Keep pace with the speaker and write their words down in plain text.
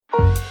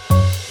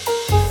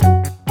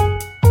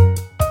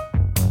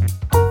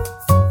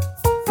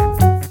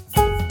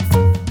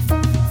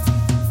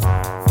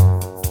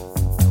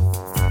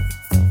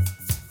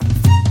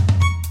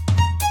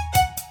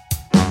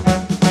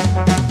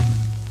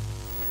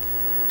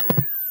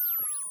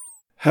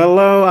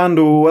Hello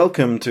and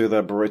welcome to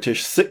the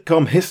British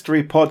Sitcom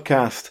History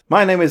Podcast.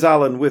 My name is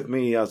Alan. With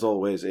me, as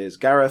always, is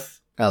Gareth.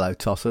 Hello,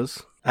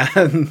 Tossers.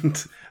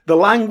 And the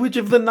language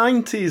of the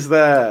 90s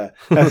there,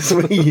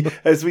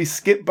 as we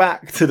skip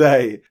back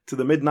today to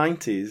the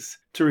mid-90s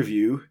to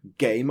review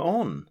Game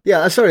On.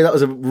 Yeah, sorry, that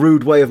was a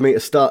rude way for me to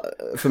start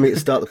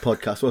the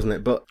podcast, wasn't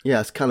it? But yeah,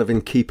 it's kind of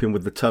in keeping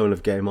with the tone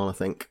of Game On, I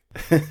think.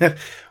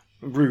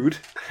 Rude,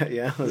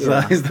 yeah. Is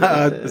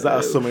that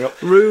our summing up?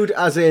 Rude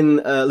as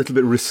in a little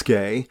bit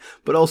risque,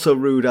 but also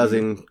rude as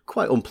in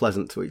quite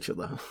unpleasant to each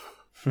other.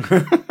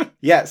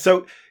 Yeah,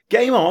 so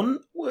Game On,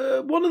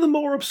 one of the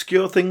more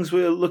obscure things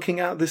we're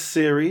looking at this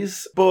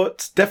series,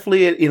 but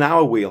definitely in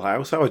our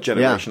wheelhouse, our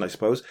generation, I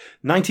suppose.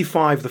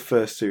 95, the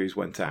first series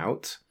went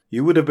out.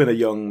 You would have been a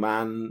young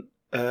man,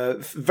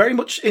 very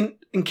much in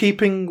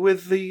keeping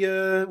with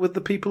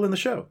the people in the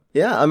show.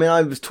 Yeah, I mean,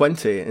 I was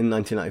 20 in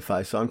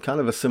 1995, so I'm kind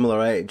of a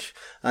similar age.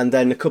 And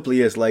then a couple of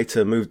years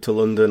later, moved to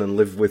London and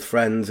lived with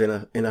friends in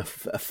a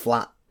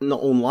flat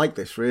not unlike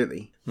this,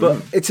 really.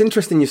 But it's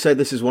interesting you say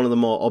this is one of the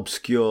more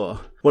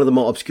obscure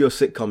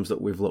sitcoms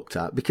that we've looked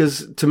at,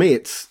 because to me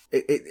it's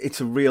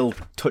a real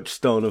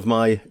touchstone of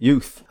my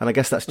youth, and I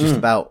guess that's just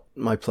about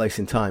my place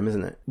in time,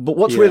 isn't it? But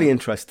what's really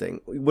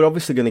interesting, we're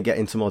obviously going to get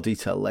into more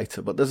detail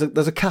later, but there's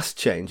a cast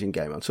change in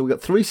Game On. So we've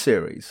got 3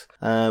 series,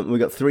 we've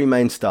got 3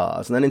 main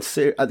stars, and then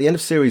at the end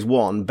of series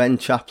 1, Ben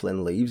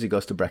Chaplin leaves, he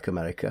goes to Breck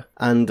America,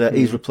 and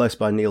he's replaced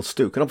by Neil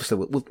Stuke, and obviously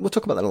we'll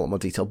talk about that in a lot more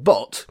detail,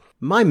 but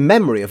my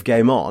memory of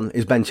Game On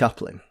is Ben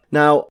Chaplin.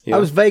 Now, I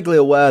was vaguely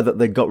aware that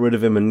they'd got rid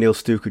of him and Neil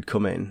Stuke had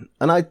come in,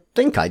 and I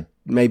think I'd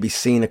maybe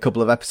seen a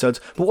couple of episodes,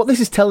 but what this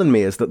is telling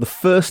me is that the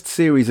first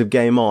series of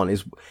Game On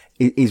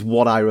is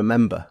what I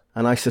remember.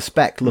 And I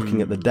suspect,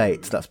 looking at the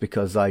dates, that's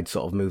because I'd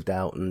sort of moved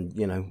out and,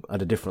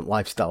 had a different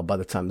lifestyle by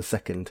the time the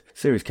second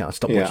series came out. I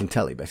stopped watching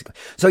telly, basically.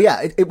 So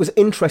yeah, it was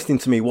interesting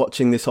to me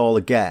watching this all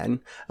again.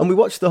 And we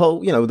watched the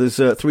whole, there's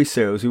 3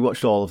 series, we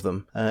watched all of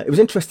them. It was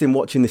interesting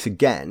watching this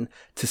again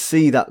to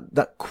see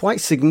that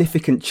quite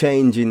significant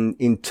change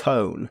in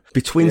tone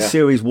between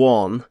series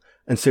 1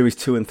 and series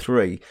 2 and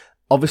 3.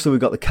 Obviously,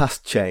 we've got the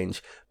cast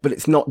change, but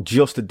it's not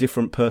just a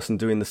different person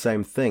doing the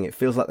same thing. It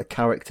feels like the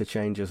character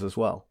changes as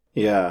well.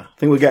 Yeah, I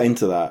think we'll get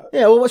into that.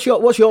 Yeah, well, what's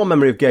your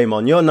memory of Game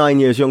On? You're 9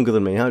 years younger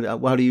than me. How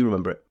do you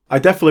remember it? I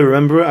definitely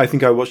remember it. I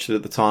think I watched it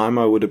at the time.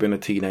 I would have been a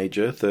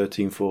teenager,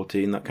 13,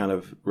 14, that kind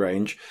of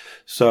range.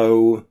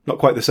 So not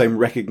quite the same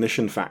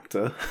recognition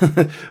factor,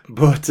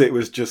 but it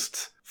was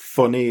just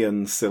funny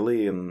and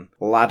silly and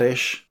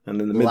laddish. And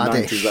in the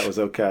mid-90s, that was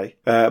okay.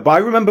 But I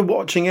remember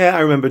watching it. I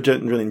remember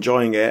really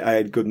enjoying it. I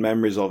had good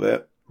memories of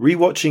it.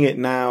 Rewatching it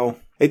now,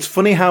 it's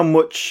funny how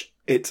much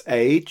it's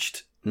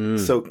aged.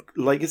 So,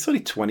 it's only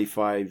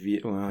 25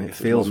 years. Well, I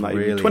guess it feels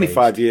really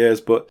 25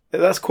 years, but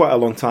that's quite a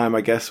long time,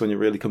 I guess, when you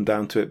really come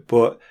down to it.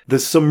 But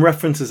there's some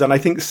references, and I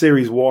think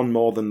Series 1,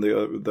 more than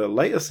the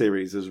later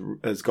series,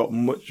 has got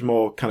much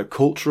more kind of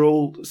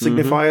cultural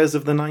signifiers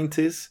of the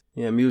 90s.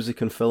 Yeah,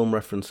 music and film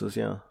references,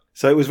 yeah.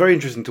 So it was very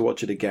interesting to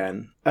watch it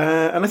again.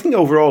 And I think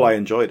overall I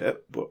enjoyed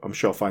it, but I'm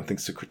sure I'll find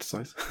things to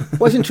criticise.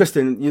 Well, it's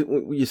interesting.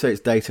 You say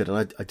it's dated,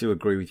 and I do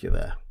agree with you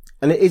there.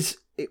 And it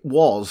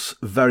was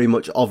very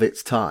much of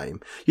its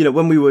time.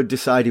 When we were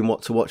deciding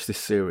what to watch this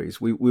series,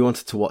 we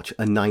wanted to watch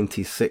a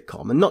 90s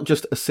sitcom, and not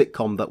just a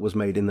sitcom that was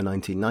made in the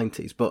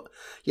 1990s, but,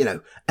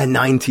 a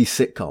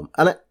 90s sitcom.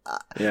 And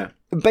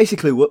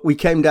basically we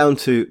came down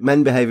to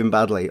Men Behaving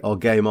Badly or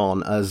Game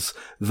On as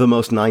the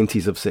most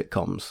 90s of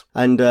sitcoms.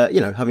 And,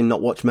 having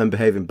not watched Men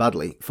Behaving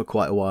Badly for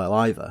quite a while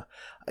either,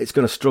 it's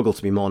going to struggle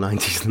to be more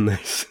 90s than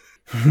this.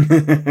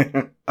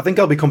 I think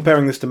I'll be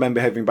comparing this to Men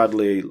Behaving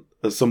Badly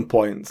at some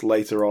point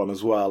later on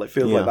as well. It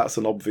feels like that's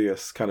an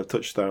obvious kind of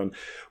touchstone.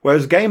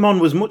 Whereas Game On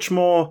was much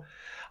more...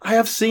 I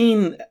have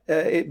seen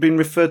it being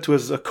referred to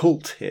as a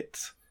cult hit.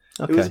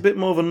 Okay. It was a bit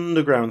more of an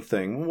underground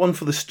thing. One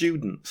for the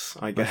students,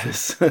 I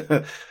guess.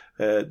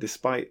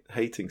 Despite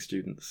hating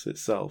students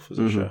itself as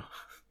a show.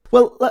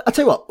 Well, I'll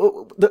tell you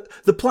what,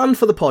 the plan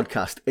for the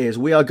podcast is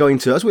we are going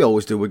to, as we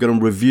always do, we're going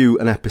to review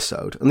an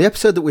episode. And the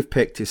episode that we've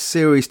picked is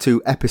Series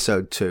 2,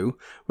 Episode 2.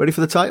 Ready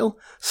for the title?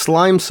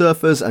 Slime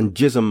Surfers and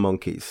Jism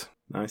Monkeys.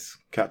 Nice.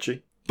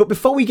 Catchy. But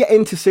before we get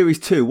into Series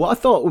 2, what I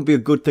thought would be a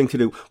good thing to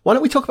do, why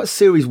don't we talk about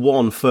Series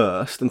 1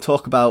 first and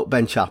talk about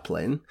Ben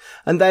Chaplin,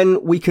 and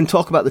then we can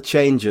talk about the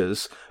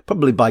changes,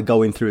 probably by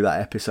going through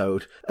that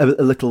episode a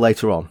little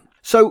later on.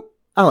 So,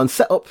 Alan,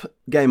 set up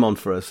Game On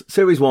for us.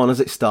 Series 1, as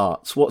it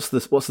starts, what's the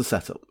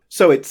setup?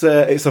 So it's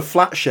a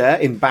flat share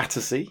in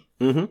Battersea.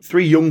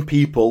 3 young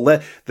people.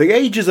 The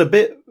age is a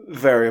bit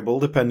variable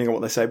depending on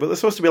what they say, but they're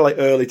supposed to be like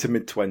early to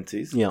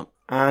mid-20s. Yeah.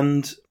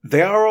 And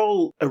they are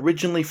all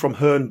originally from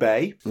Herne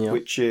Bay,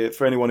 which,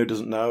 for anyone who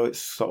doesn't know, it's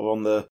sort of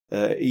on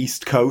the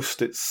east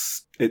coast.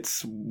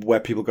 It's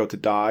where people go to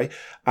die.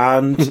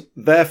 And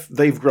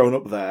they've grown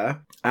up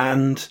there.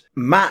 And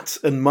Matt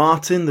and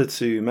Martin, the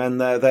two men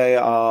there, they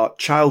are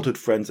childhood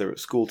friends. They're at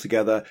school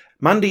together.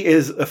 Mandy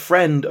is a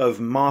friend of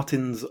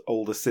Martin's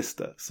older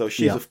sister. So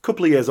she's a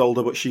couple of years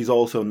older, but she's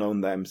also known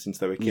them since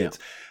they were kids.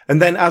 Yeah.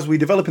 And then as we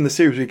develop in the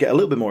series, we get a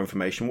little bit more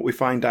information. What we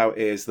find out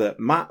is that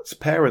Matt's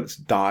parents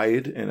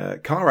died in a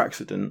car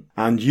accident,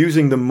 and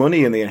using the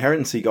money and the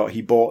inheritance he got,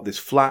 he bought this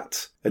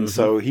flat. And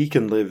so he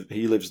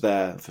lives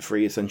there for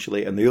free,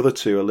 essentially. And the other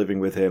two are living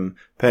with him,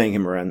 paying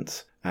him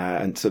rent.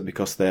 And so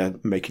because they're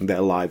making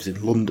their lives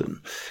in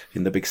London,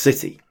 in the big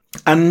city.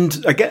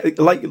 And again,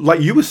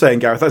 like you were saying,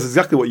 Gareth, that's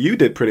exactly what you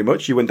did pretty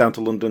much. You went down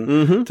to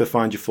London to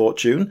find your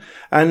fortune.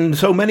 And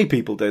so many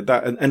people did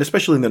that. And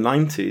especially in the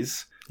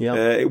 90s,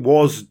 it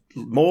was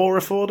more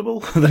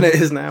affordable than it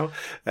is now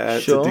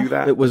to do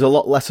that. It was a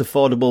lot less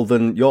affordable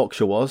than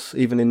Yorkshire was,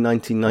 even in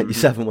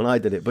 1997 when I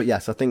did it. But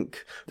yes, I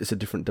think it's a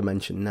different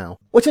dimension now.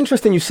 What's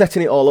interesting, you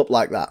setting it all up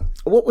like that.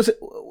 What was it?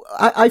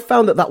 I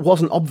found that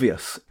wasn't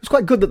obvious. It's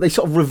quite good that they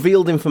sort of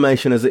revealed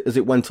information as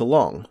it went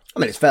along. I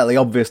mean, it's fairly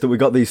obvious that we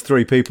got these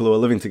three people who are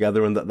living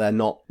together and that they're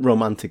not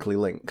romantically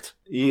linked.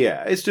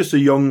 Yeah, it's just a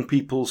young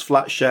people's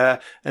flat share,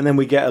 and then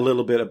we get a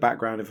little bit of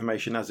background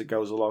information as it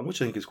goes along,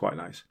 which I think is quite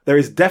nice. There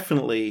is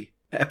definitely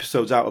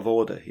episodes out of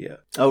order here.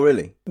 Oh,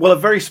 really? Well, a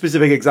very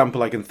specific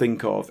example I can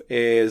think of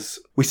is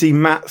we see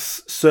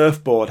Matt's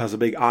surfboard has a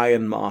big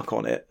iron mark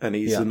on it, and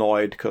he's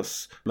annoyed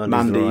because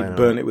Mandy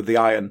burnt it with the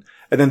iron.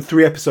 And then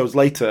 3 episodes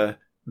later,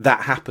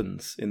 that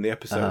happens in the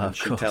episode, and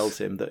she tells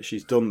him that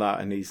she's done that,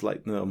 and he's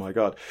like, oh my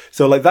God.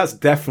 So, that's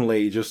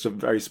definitely just a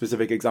very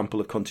specific example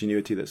of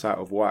continuity that's out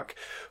of whack.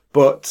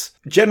 But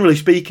generally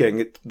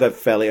speaking, they're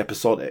fairly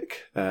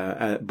episodic.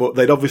 But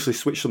they'd obviously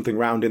switch something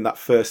around in that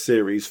first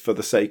series for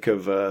the sake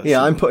of...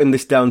 I'm putting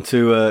this down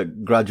to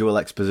gradual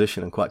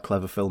exposition and quite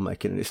clever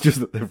filmmaking. And it's just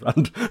that they've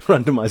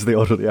randomised the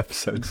order of the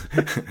episodes.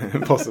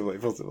 Possibly.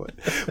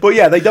 But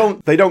yeah, they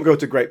don't go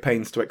to great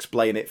pains to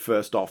explain it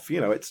first off.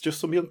 It's just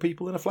some young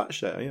people in a flat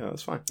share.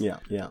 That's fine.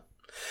 Yeah.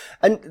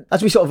 And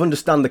as we sort of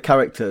understand the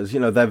characters,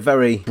 they're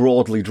very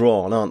broadly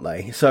drawn, aren't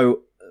they?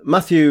 So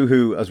Matthew,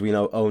 who, as we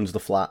know, owns the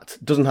flat,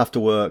 doesn't have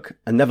to work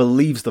and never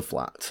leaves the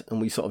flat.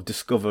 And we sort of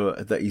discover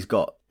that he's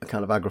got a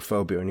kind of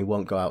agoraphobia and he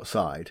won't go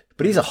outside.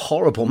 But he's a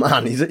horrible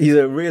man. He's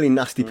a really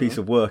nasty piece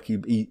of work.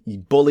 He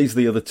bullies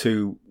the other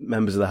 2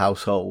 members of the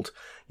household.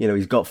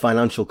 He's got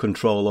financial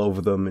control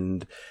over them,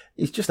 and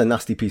he's just a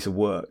nasty piece of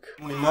work.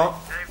 Morning, Mark.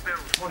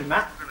 Morning,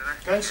 Matt.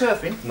 Going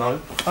surfing? No.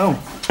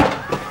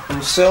 Oh. And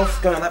yourself?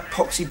 Going to that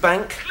poxy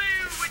bank?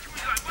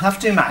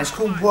 Have to, Matt. It's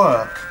called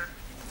work.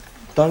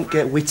 Don't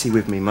get witty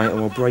with me, mate,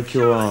 or I'll break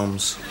your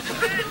arms.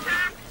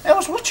 I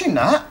was watching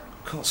that.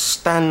 Can't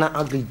stand that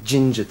ugly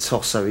ginger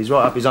tosser. He's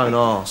right up his own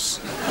arse.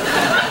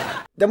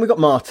 Then we got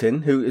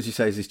Martin, who, as you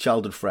say, is his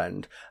childhood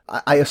friend.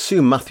 I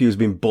assume Matthew's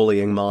been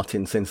bullying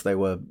Martin since they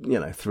were,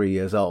 3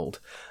 years old.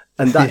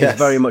 And that is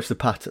very much the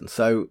pattern.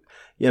 So,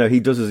 he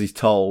does as he's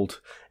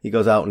told. He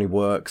goes out and he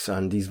works,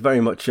 and he's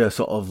very much a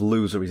sort of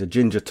loser. He's a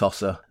ginger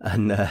tosser.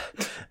 And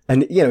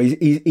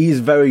he's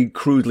very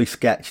crudely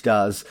sketched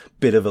as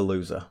bit of a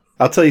loser.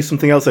 I'll tell you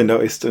something else I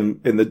noticed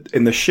in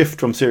the shift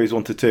from series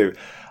 1 to 2.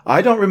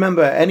 I don't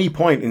remember at any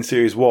point in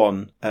series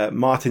 1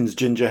 Martin's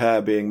ginger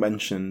hair being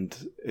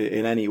mentioned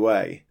in any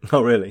way.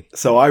 Oh, really?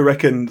 So I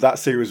reckon that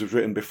series was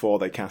written before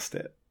they cast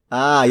it.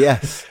 Ah,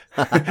 yes.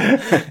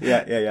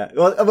 Yeah.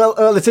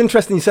 Well, it's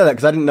interesting you say that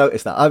because I didn't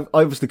notice that. I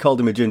obviously called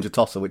him a ginger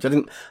tosser, which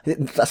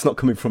that's not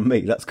coming from me.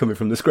 That's coming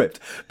from the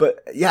script.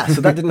 But yeah, so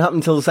that didn't happen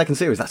until the second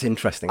series. That's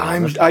interesting.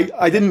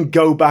 I didn't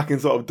go back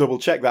and sort of double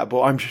check that,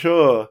 but I'm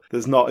sure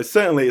there's not.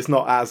 It's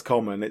not as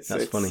common. It's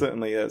funny.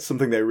 Certainly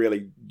something they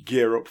really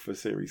gear up for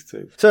series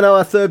 2. So now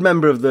our third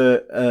member of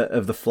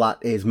the flat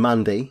is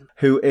Mandy,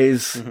 who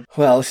is,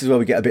 well, this is where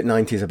we get a bit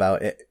 90s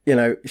about it.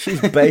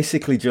 She's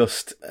basically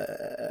just,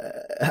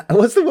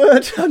 what's the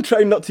word? I'm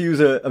trying not to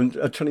use I'm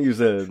trying to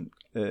use a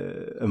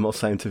more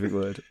scientific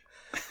word.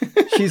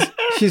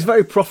 She's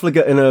very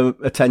profligate in her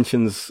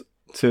attentions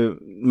to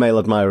male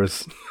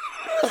admirers.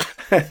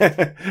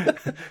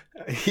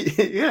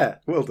 Yeah,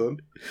 well done.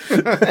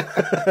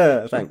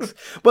 Thanks.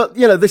 Well,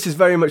 this is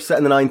very much set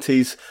in the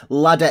 90s.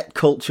 Ladette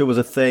culture was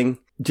a thing.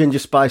 Ginger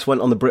Spice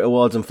went on the Brit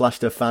Awards and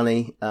flashed her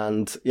fanny,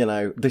 and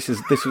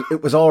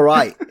it was all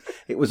right.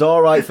 It was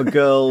all right for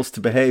girls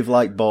to behave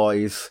like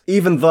boys,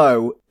 even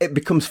though it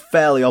becomes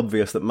fairly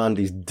obvious that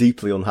Mandy's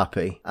deeply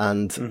unhappy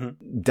and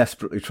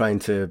desperately trying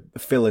to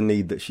fill a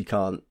need that she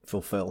can't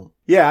fulfill.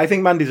 Yeah, I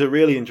think Mandy's a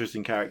really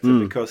interesting character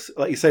because,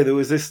 like you say, there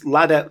was this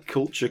ladette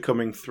culture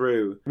coming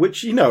through,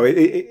 which,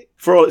 it,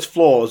 for all its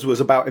flaws, was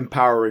about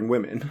empowering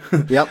women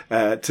yep.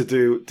 To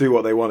do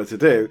what they wanted to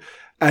do.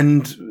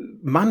 And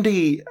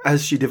Mandy,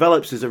 as she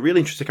develops, is a really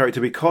interesting character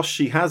because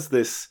she has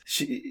this,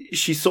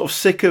 she's sort of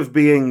sick of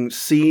being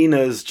seen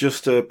as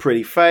just a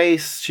pretty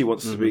face. She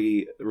wants to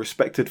be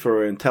respected for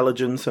her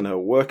intelligence and her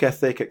work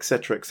ethic,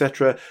 etc.,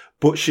 etc.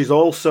 But she's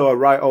also a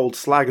right old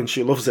slag and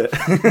she loves it.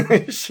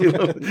 she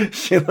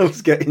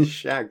loves getting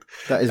shagged.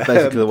 That is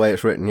basically the way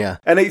it's written, yeah.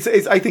 And I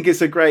think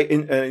it's a great,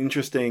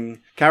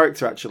 interesting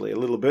character, actually. A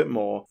little bit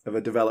more of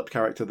a developed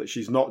character, that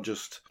she's not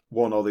just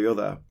one or the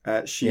other.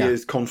 She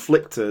is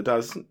conflicted,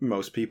 as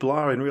most people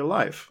are in real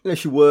life. You know,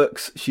 she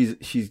works, she's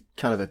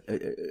kind of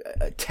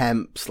a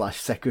temp /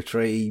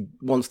 secretary,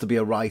 wants to be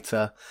a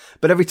writer.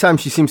 But every time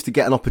she seems to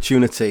get an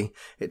opportunity,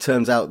 it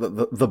turns out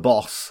that the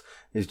boss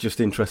is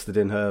just interested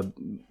in her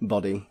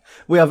body.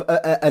 We have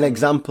an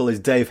example is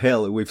Dave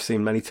Hill, who we've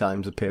seen many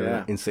times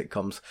appear in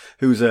sitcoms,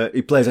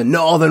 he plays a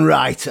northern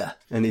writer,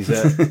 and he's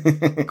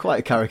quite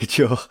a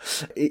caricature.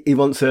 He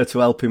wants her to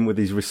help him with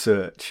his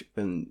research,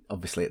 and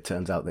obviously it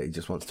turns out that he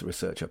just wants to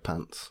research her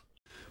pants.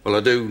 Well, I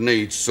do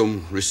need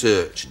some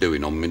research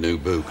doing on my new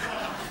book.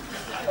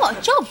 What,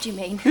 a job, do you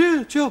mean?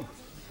 Yeah, job.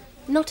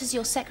 Not as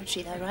your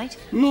secretary, though, right?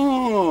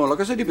 No,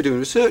 like I said, you'd be doing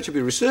research. You'd be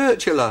a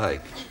researcher,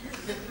 like.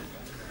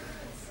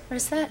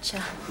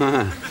 Researcher?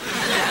 Well,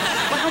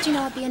 how do you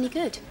know I'd be any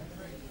good?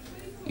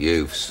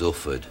 You've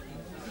suffered.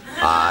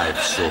 I've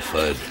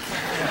suffered.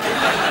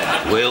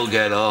 We'll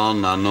get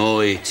on, I know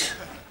it.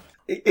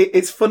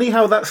 It's funny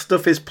how that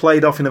stuff is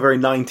played off in a very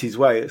 90s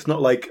way. It's not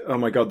like, oh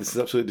my God, this is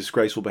absolutely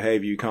disgraceful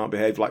behaviour, you can't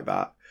behave like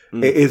that.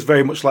 It is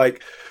very much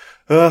like,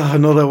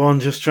 another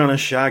one just trying to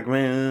shag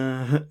me.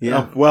 Yeah.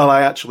 Oh, well,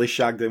 I actually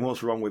shagged him.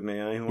 What's wrong with me?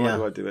 Why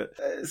do I do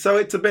it? So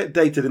it's a bit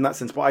dated in that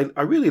sense, but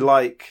I really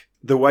like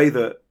the way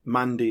that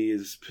Mandy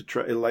is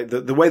portrayed, like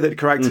the way that the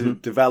character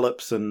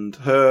develops and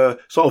her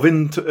sort of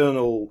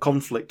internal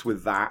conflict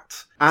with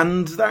that.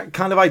 And that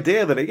kind of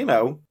idea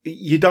that,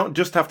 you don't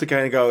just have to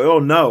kind of go, oh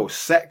no,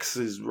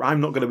 I'm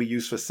not going to be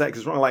used for sex.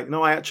 It's wrong. Like,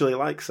 no, I actually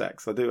like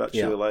sex. I do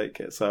actually like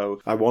it. So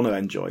I want to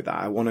enjoy that.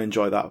 I want to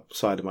enjoy that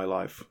side of my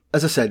life.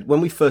 As I said,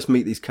 when we first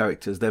meet these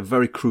characters, they're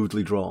very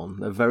crudely drawn.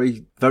 They're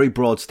very, very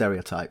broad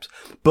stereotypes.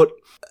 But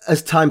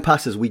as time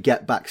passes, we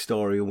get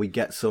backstory and we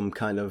get some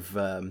kind of...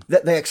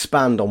 they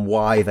expand on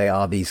why they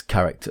are these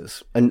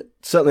characters. And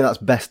certainly that's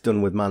best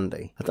done with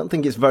Mandy. I don't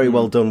think it's very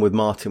well done with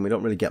Martin. We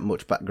don't really get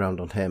much background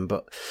on him,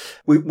 but...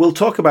 We'll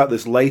talk about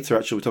this later,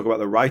 actually. We'll talk about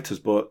the writers,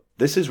 but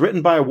this is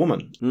written by a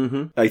woman.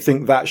 Mm-hmm. I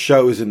think that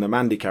shows in the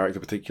Mandy character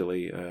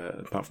particularly,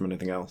 apart from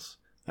anything else.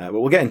 But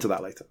we'll get into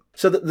that later.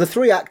 So the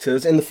three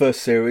actors in the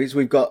first series,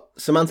 we've got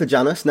Samantha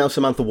Janus, now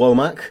Samantha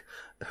Womack,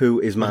 who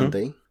is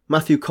Mandy,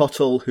 Matthew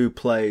Cottle, who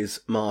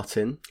plays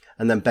Martin,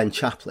 and then Ben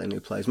Chaplin,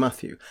 who plays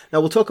Matthew. Now,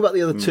 we'll talk about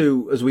the other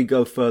two as we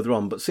go further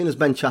on, but seeing as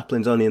Ben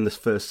Chaplin's only in this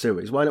first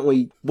series, why don't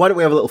we have a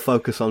little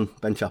focus on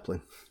Ben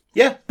Chaplin?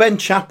 Yeah, Ben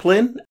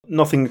Chaplin,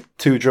 nothing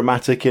too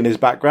dramatic in his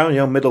background,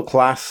 middle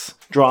class,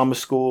 drama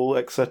school,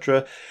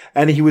 etc.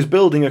 And he was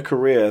building a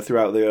career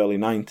throughout the early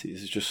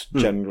 90s, just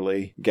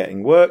generally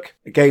getting work.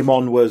 Game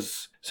On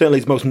was certainly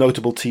his most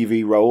notable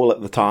TV role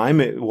at the time,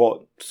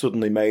 what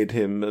suddenly made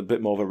him a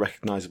bit more of a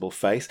recognisable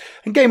face.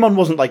 And Game On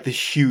wasn't like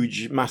this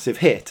huge, massive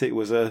hit. It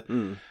was a...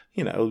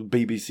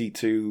 BBC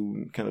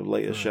Two kind of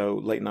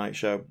late night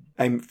show,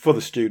 aimed for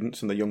the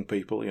students and the young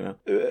people,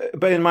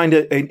 Bear in mind,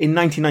 in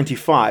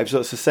 1995, so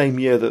that's the same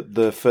year that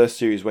the first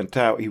series went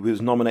out, he was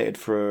nominated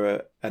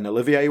for an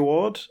Olivier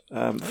Award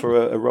for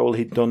a role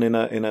he'd done in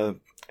a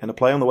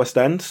play on the West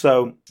End.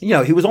 So,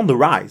 he was on the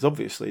rise,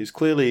 obviously. He's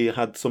clearly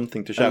had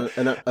something to show.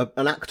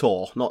 An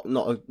actor,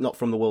 not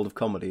from the world of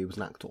comedy, he was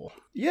an actor.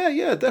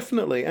 Yeah,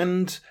 definitely.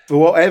 And for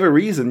whatever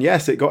reason,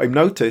 yes, it got him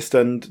noticed.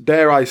 And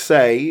dare I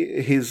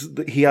say,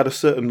 he had a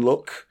certain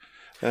look.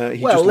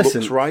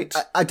 Looked right.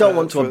 I don't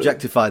want to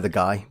objectify the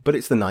guy, but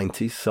it's the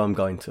 90s, so I'm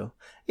going to.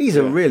 He's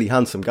a really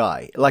handsome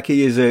guy. Like,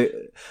 he is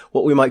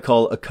what we might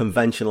call a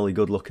conventionally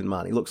good-looking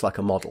man. He looks like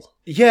a model.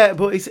 Yeah,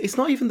 but it's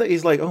not even that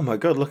he's like, oh my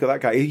God, look at that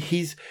guy.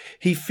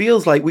 He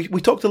feels like, we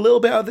talked a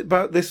little bit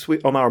about this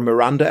on our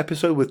Miranda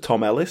episode with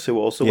Tom Ellis, who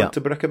also went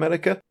to Breck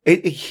America.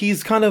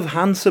 He's kind of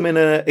handsome in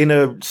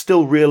a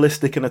still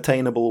realistic and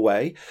attainable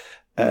way.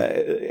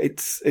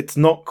 It's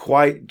not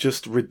quite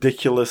just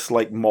ridiculous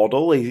like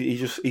model.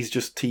 He's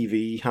just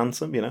TV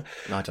handsome, I don't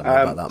know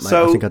about that, mate.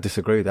 So, I think I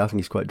disagree with that. I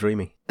think he's quite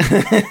dreamy.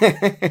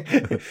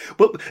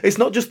 But it's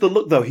not just the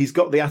look, though. He's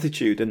got the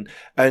attitude,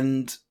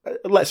 and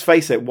let's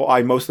face it, what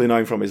I mostly know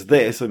him from is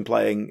this and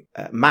playing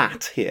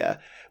Matt here.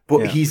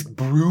 But he's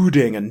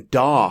brooding and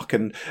dark,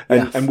 and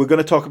we're going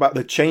to talk about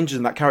the changes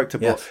in that character.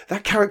 But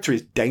that character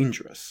is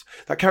dangerous.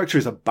 That character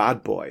is a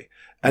bad boy,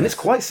 and it's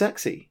quite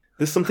sexy.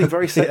 There's something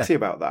very sexy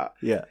about that.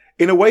 Yeah.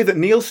 In a way that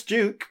Neil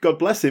Stuke, God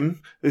bless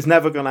him, is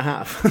never going to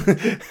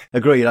have.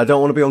 Agreed. I don't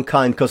want to be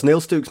unkind because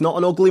Neil Stuke's not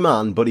an ugly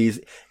man, but he's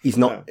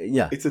not. No,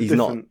 yeah, it's a he's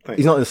different not. thing.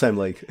 He's not in the same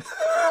league.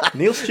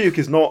 Neil Stuke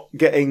is not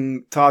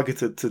getting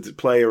targeted to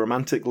play a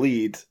romantic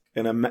lead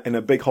in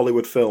a big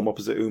Hollywood film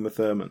opposite Uma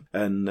Thurman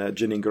and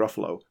Janine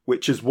Garofalo,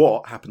 which is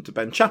what happened to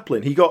Ben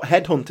Chaplin. He got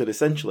headhunted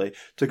essentially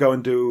to go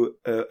and do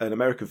an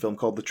American film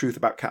called The Truth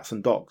About Cats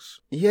and Dogs.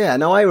 Yeah,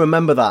 now I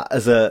remember that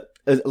as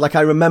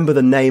I remember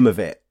the name of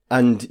it,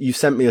 and you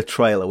sent me a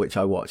trailer which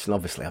I watched, and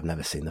obviously I've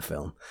never seen the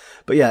film.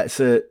 But yeah, it's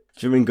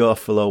Janine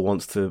Garofalo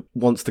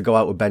wants to go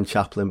out with Ben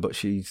Chaplin, but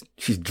she's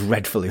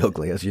dreadfully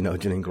ugly, as you know.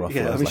 Janine Garofalo,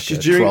 yeah, I mean, is she's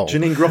like a troll.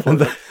 Janine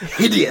Garofalo,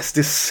 hideous,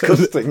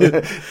 disgusting,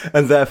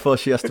 and therefore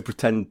she has to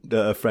pretend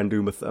her friend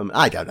Uma Thurman.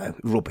 I don't know,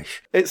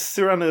 rubbish. It's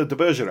Cyrano de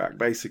Bergerac,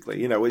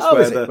 basically. It's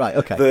where right,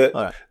 okay,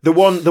 all right. the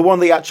one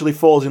that he actually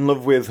falls in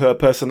love with her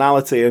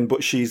personality,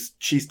 but she's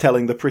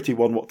telling the pretty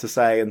one what to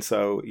say, and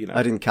so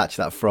I didn't catch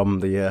that from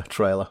the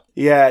trailer.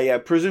 Yeah.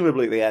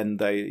 Presumably at the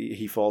end,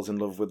 he falls in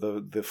love with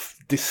the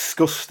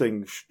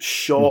disgusting,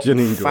 short,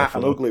 Janine fat, Garofalo.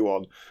 and ugly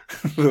one,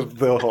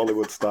 the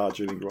Hollywood star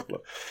Janine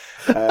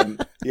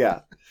Garofalo.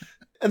 Yeah,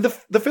 and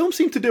the film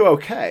seemed to do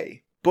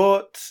okay,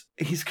 but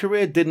his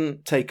career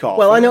didn't take off.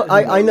 Well, I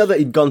know that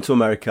he'd gone to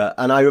America,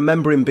 and I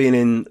remember him being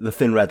in The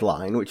Thin Red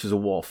Line, which is a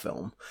war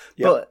film.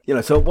 Yeah.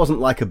 But so it wasn't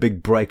like a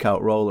big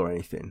breakout role or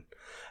anything.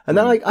 And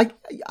then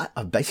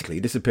I basically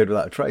disappeared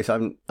without a trace. I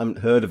haven't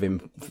heard of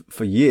him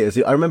for years.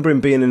 I remember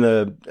him being in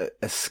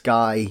a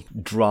Sky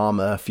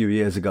drama a few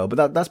years ago,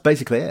 but that's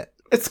basically it.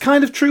 It's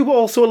kind of true, but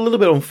also a little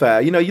bit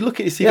unfair. You look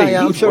at his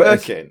CV, he's sure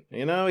working.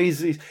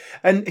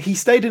 And he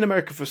stayed in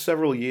America for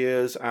several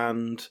years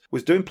and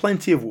was doing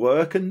plenty of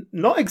work, and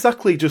not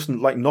exactly just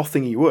like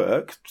nothing he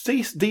worked.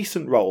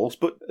 Decent roles,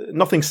 but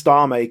nothing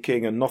star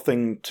making and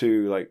nothing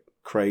too like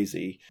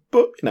crazy.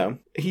 But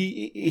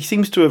he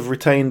seems to have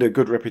retained a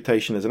good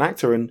reputation as an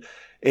actor, and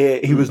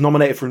he was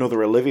nominated for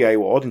another Olivier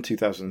Award in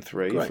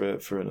 2003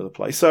 for another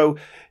play. So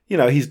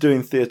he's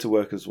doing theatre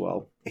work as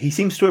well. He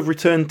seems to have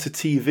returned to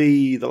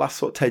TV the last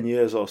sort of 10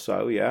 years or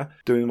so,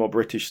 doing more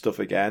British stuff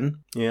again.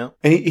 Yeah.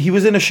 And he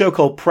was in a show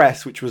called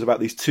Press, which was about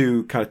these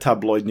two kind of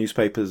tabloid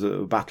newspapers that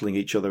were battling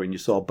each other, and you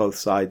saw both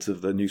sides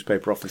of the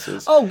newspaper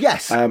offices. Oh,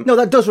 yes. No,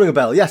 that does ring a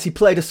bell. Yes, he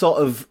played a sort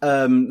of,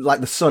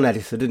 like the Sun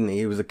editor, didn't he?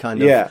 He was a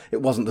kind of,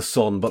 it wasn't the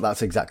Sun, but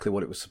that's exactly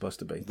what it was supposed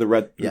to be.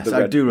 Yes,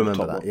 I do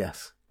remember that,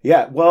 yes.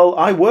 Yeah, well,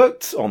 I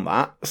worked on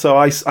that, so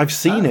I've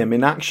seen him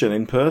in action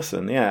in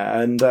person,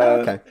 and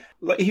okay.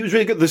 Like he was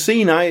really good. The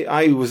scene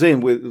I was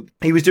in with,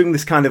 he was doing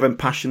this kind of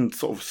impassioned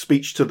sort of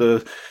speech to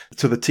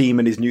the team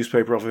in his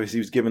newspaper office. He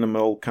was giving them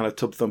all kind of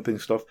tub thumping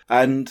stuff,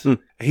 and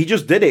he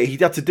just did it. He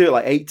had to do it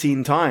like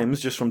 18 times,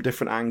 just from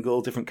different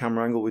angle, different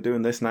camera angle. We're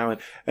doing this now,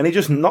 and he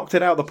just knocked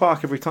it out of the park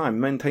every time.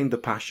 Maintained the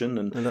passion,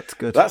 and that's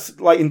good. That's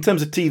like in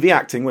terms of TV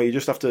acting, where you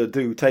just have to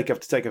do take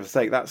after take after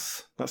take.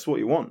 That's what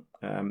you want.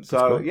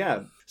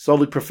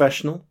 Solid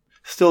professional.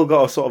 Still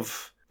got a sort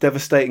of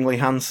devastatingly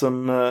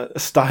handsome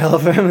style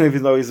of him,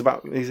 even though he's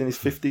in his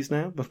 50s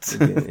now, but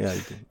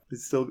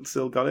he's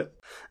still got it.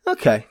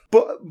 Okay.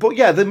 But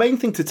yeah, the main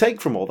thing to take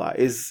from all that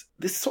is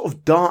this sort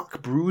of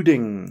dark,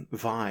 brooding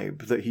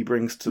vibe that he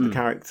brings to the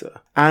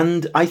character.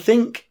 And I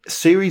think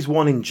Series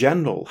 1 in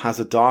general has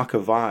a darker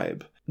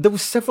vibe. There were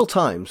several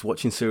times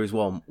watching Series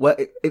 1 where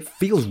it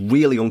feels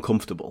really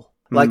uncomfortable.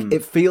 Like,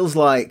 it feels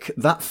like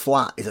that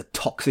flat is a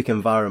toxic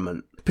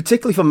environment.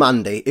 Particularly for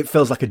Mandy, it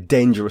feels like a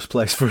dangerous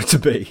place for her to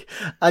be.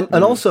 And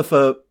also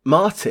for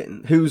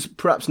Martin, who's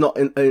perhaps not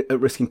at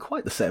risk in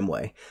quite the same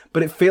way,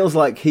 but it feels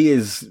like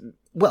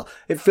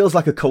it feels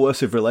like a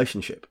coercive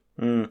relationship.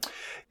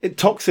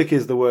 Toxic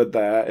is the word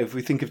there. If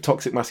we think of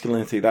toxic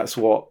masculinity, that's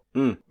what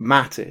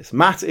Matt is.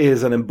 Matt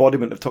is an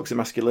embodiment of toxic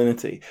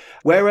masculinity.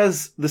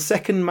 Whereas the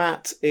second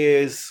Matt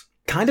is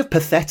kind of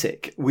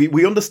pathetic.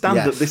 We understand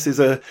that this is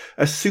a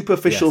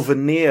superficial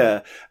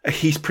veneer.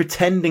 He's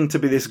pretending to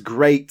be this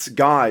great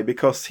guy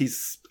because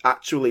he's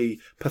actually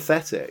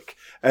pathetic,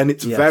 and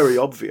it's very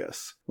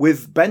obvious.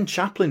 With Ben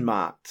Chaplin,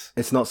 Matt,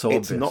 it's not so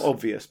obvious. It's not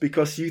obvious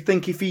because you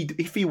think if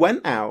he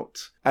went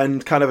out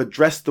and kind of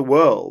addressed the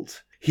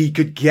world, he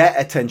could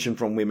get attention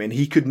from women.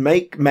 He could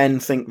make men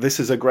think this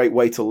is a great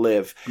way to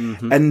live.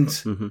 And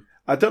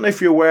I don't know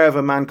if you're aware of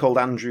a man called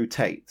Andrew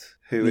Tate,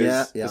 who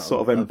is the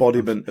sort of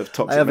embodiment of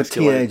toxic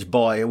masculinity. I have a teenage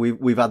boy.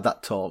 We've had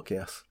that talk,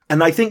 yes.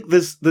 And I think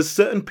there's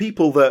certain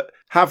people that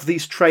have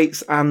these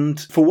traits and,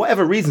 for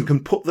whatever reason,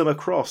 can put them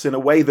across in a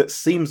way that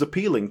seems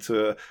appealing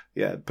to,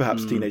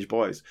 perhaps teenage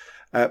boys,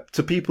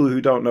 to people who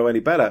don't know any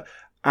better.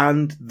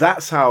 And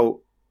that's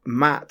how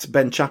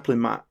Ben Chaplin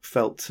Matt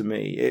felt to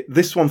me.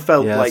 This one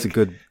felt like, that's a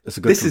good this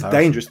comparison. Is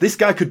dangerous. This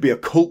guy could be a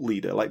cult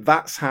leader. Like,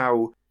 that's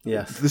how,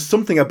 there's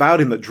something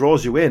about him that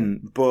draws you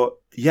in, but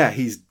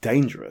he's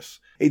dangerous.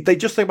 They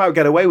just about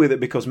get away with it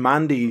because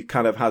Mandy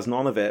kind of has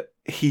none of it.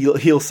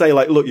 He'll say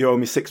like, look, you owe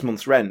me 6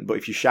 months rent, but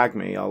if you shag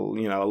me, I'll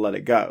let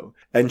it go.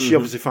 And she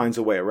obviously finds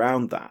a way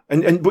around that.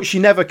 But she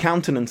never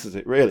countenances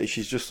it really.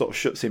 She's just sort of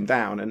shuts him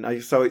down.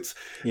 And so it's,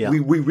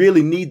 we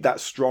really need that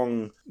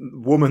strong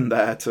woman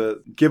there to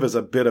give us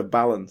a bit of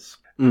balance.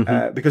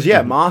 Because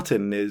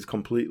Martin is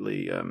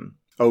completely,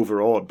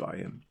 overawed by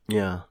him.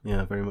 Yeah,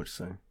 very much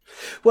so.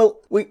 Well,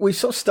 we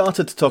sort of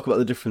started to talk about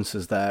the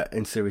differences there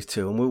in Series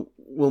 2, and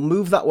we'll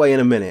move that way in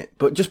a minute.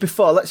 But just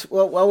before,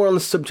 while we're on the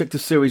subject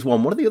of Series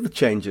 1, one of the other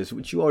changes,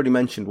 which you already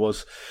mentioned,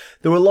 was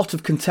there were a lot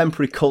of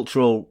contemporary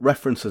cultural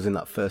references in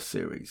that first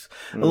series.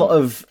 A lot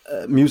of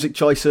music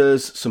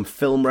choices, some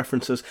film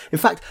references. In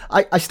fact,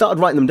 I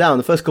started writing them down.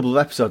 The first couple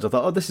of episodes, I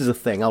thought, oh, this is a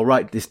thing. I'll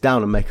write this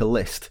down and make a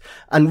list.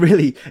 And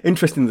really,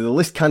 interestingly, the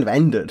list kind of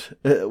ended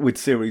with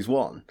Series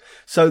 1.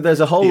 So there's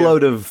a whole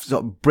load of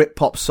sort of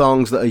Britpop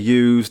songs that are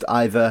used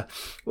either...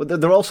 Well,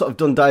 they're all sort of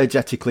done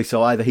diegetically,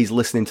 so either he's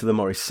listening to them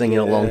or he's singing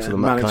along to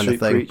them, that kind of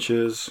thing.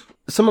 Preachers.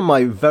 Some of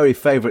my very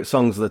favourite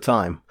songs of the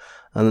time,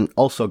 and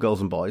also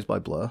Girls and Boys by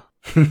Blur.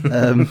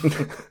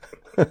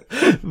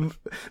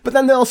 But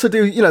then they also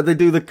do, they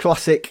do the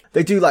classic,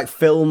 they do like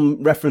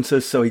film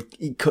references, so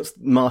he cuts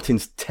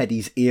Martin's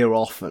Teddy's ear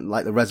off, and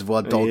like the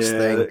Reservoir Dogs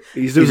thing.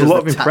 He does a lot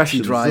of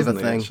impressions, driver doesn't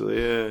he, thing.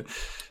 actually,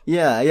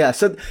 Yeah.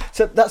 So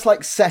that's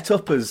like set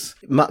up as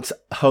Matt's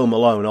home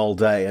alone all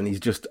day and he's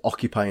just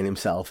occupying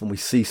himself, and we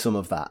see some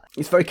of that.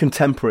 It's very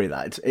contemporary,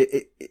 that.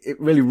 It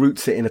really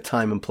roots it in a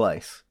time and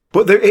place.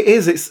 But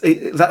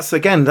that's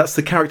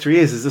the character he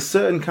is. There's a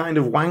certain kind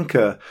of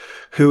wanker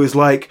who is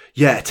like,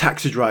 yeah,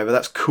 taxi driver,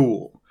 that's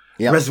cool.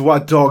 Yep. Reservoir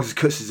Dogs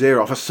cuts his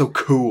ear off, that's so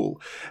cool.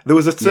 There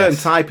was a certain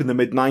type in the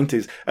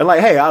mid-90s, and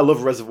like, hey, I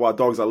love Reservoir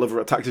Dogs, I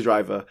love Taxi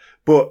Driver,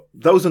 but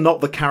those are not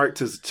the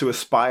characters to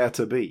aspire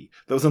to be.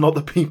 Those are not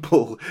the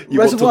people you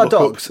Reservoir want to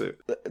look Dogs, up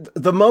to.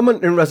 The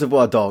moment in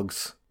Reservoir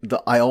Dogs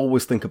that I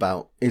always think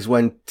about is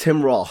when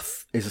Tim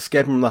Roth is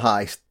escaping from the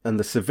heist and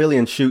the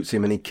civilian shoots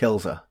him and he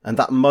kills her. And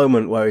that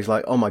moment where he's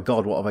like, oh my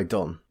God, what have I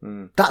done?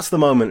 That's the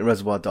moment in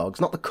Reservoir Dogs,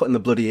 not the cutting the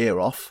bloody ear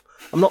off.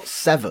 I'm not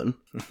 7.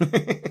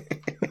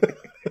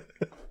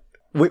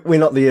 We're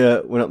not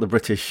the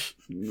British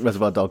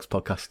Reservoir Dogs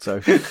podcast,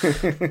 so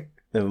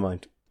never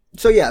mind.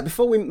 So yeah,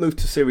 before we move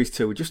to Series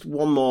 2, just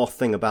one more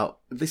thing about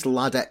this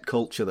ladette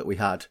culture that we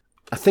had.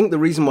 I think the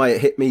reason why it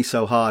hit me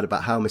so hard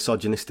about how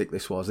misogynistic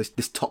this was,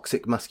 this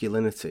toxic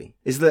masculinity,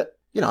 is that,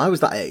 I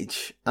was that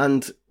age,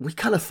 and we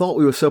kind of thought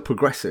we were so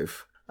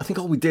progressive. I think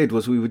all we did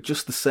was we were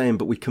just the same,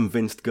 but we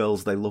convinced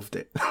girls they loved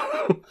it.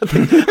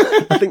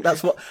 I think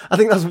that's what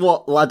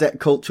ladette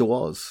culture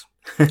was.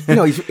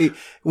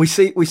 We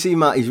see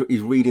Matt.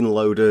 He's reading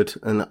Loaded,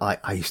 and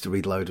I used to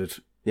read Loaded.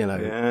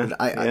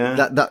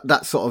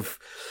 That sort of,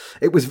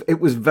 it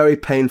was very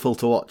painful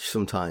to watch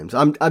sometimes.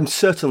 I'm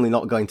certainly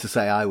not going to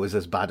say I was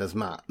as bad as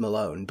Matt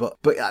Malone, but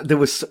there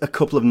was a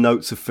couple of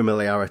notes of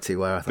familiarity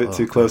where I thought, a bit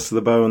too close to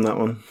the bone, that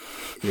one.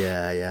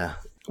 Yeah.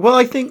 Well,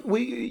 I think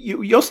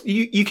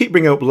you keep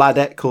bringing up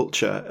ladette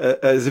culture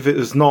as if it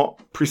was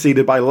not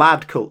preceded by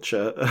lad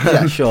culture.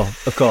 Yeah, sure,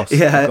 of course.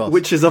 Yeah, of course.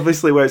 Which is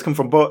obviously where it's come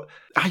from. But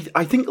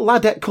I think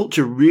ladette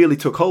culture really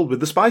took hold with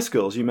the Spice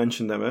Girls. You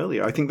mentioned them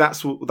earlier. I think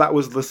that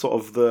was the sort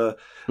of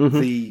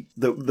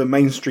the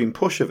mainstream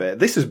push of it.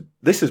 This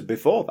is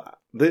before that.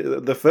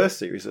 The first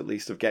series, at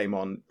least, of Game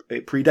On,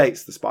 it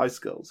predates the Spice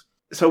Girls.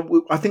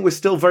 So I think we're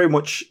still very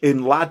much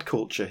in lad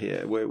culture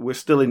here. We're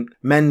still in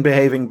men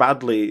behaving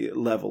badly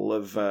level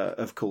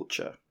of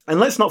culture. And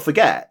let's not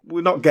forget,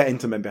 we're not getting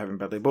to men behaving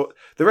badly, but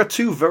there are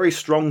 2 very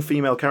strong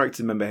female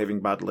characters in Men Behaving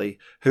Badly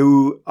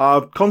who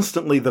are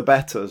constantly the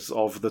betters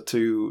of the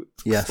 2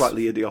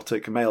 slightly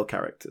idiotic male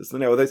characters.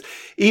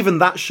 Even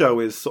that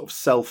show is sort of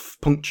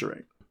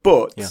self-puncturing,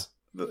 but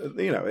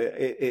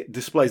it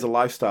displays a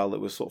lifestyle that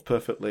was sort of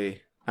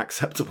perfectly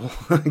acceptable,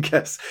 I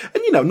guess,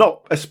 and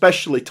not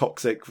especially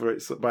toxic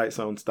by its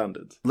own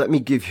standards. Let me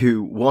give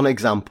you one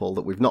example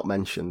that we've not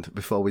mentioned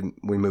before we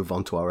move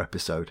on to our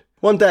episode.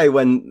 One day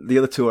when the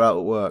other 2 are out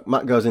at work,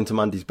 Matt goes into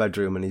Mandy's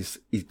bedroom and he's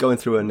going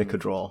through her knicker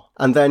drawer,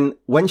 and then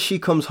when she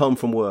comes home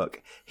from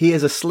work, he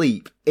is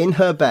asleep in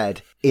her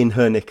bed in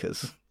her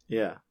knickers.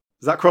 Yeah,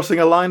 is that crossing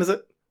a line? Is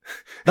it?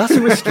 That's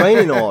a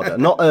restraining order,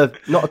 not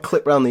a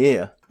clip round the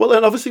ear. Well,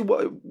 and obviously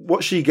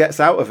what she gets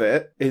out of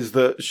it is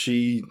that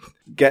she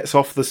gets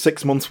off the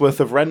 6 months worth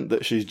of rent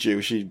that she's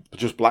due. She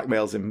just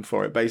blackmails him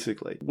for it,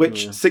 basically.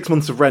 Which, 6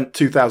 months of rent,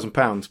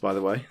 £2,000, by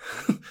the way.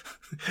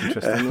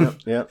 Interesting,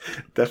 yeah.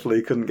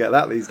 Definitely couldn't get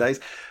that these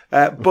days.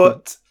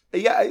 But...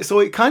 yeah, so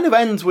it kind of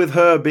ends with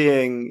her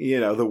being,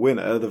 the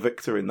winner, the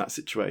victor in that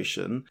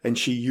situation, and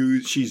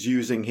she's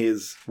using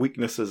his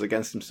weaknesses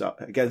against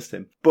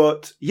him.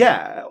 But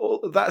yeah,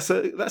 that's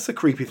a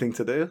creepy thing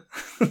to do.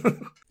 It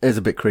is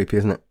a bit creepy,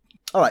 isn't it?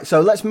 All right, so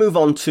let's move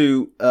on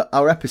to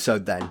our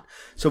episode then.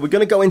 So we're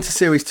going to go into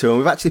Series 2, and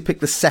we've actually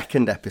picked the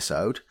second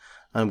episode,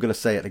 and I'm going to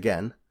say it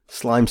again: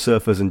 Slime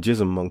Surfers and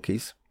Jism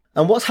Monkeys.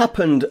 And what's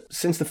happened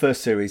since the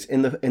first series,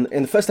 in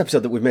the first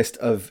episode that we've missed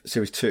of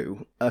Series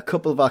 2, a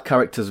couple of our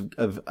characters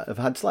have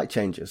had slight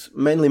changes.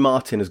 Mainly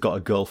Martin has got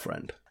a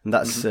girlfriend, and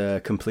that's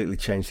completely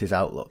changed his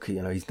outlook.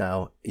 He's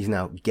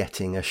now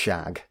getting a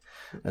shag,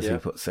 as he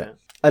puts it. Yeah.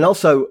 And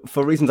also,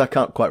 for reasons I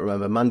can't quite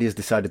remember, Mandy has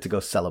decided to go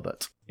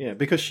celibate. Yeah,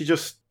 because she's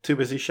just too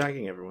busy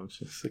shagging everyone.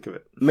 She's sick of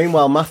it.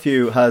 Meanwhile,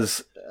 Matthew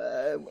has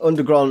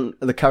undergone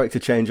the character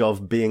change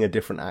of being a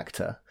different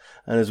actor.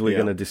 And as we're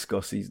going to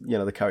discuss,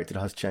 the character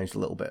has changed a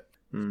little bit.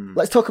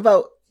 Let's talk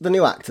about the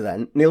new actor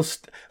then.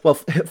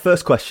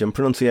 First question,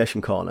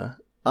 pronunciation corner.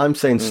 I'm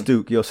saying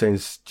Stook, you're saying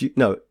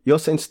No, you're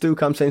saying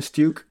Stook, I'm saying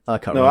Stuke. I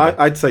can't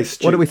remember. I'd say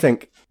Stook. What do we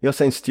think? You're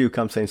saying Stuke,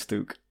 I'm saying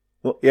Stook.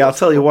 Yeah, I'll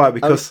tell you why.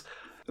 Because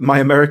my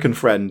American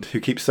friend who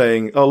keeps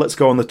saying, "Oh, let's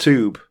go on the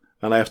tube,"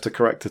 and I have to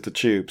correct her to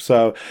tube.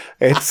 So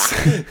it's,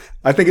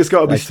 I think it's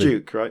got to be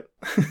Stuke, right?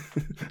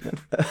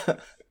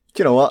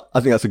 Do you know what? I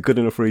think that's a good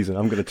enough reason.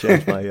 I'm going to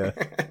change my...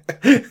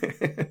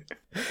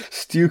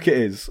 Stuke it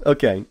is.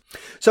 Okay.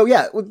 So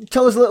yeah,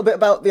 tell us a little bit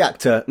about the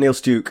actor, Neil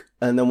Stuke,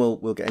 and then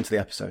we'll get into the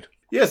episode.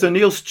 Yeah, so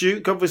Neil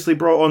Stuke, obviously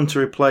brought on to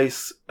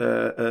replace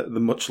the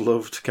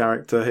much-loved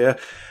character here.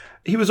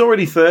 He was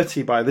already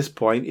 30 by this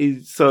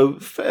point, so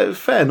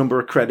fair number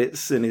of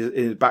credits in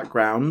his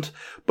background,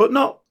 but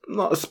not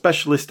a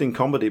specialist in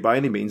comedy by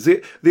any means.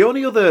 The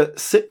only other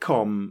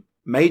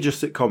major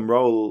sitcom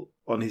role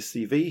on his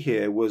CV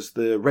here was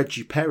the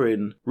Reggie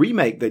Perrin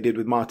remake they did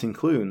with Martin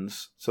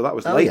Clunes. So that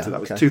was later.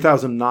 That was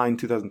 2009,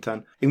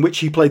 2010, in which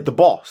he played the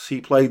boss.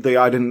 He played the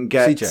I didn't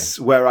get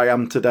CJ. Where I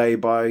am today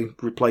by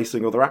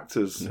replacing other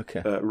actors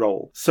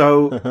role.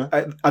 So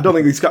I don't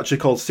think he's actually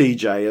called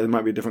CJ. It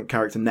might be a different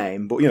character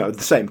name, but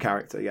the same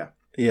character, yeah.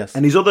 Yes.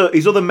 And his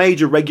other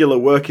major regular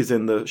work is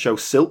in the show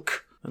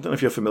Silk. I don't know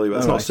if you're familiar with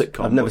it. It's not a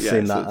sitcom. I've never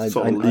seen that. It's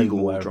sort of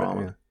legal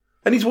drama. It, yeah.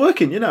 And he's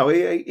working,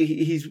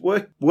 he's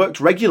worked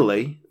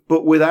regularly,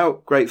 but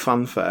without great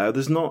fanfare.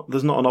 There's not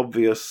an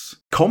obvious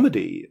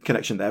comedy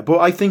connection there. But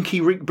I think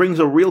he brings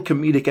a real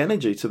comedic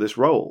energy to this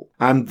role.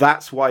 And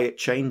that's why it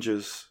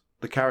changes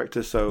the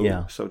character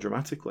so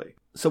dramatically.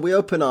 So we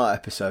open our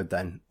episode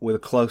then with a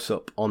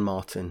close-up on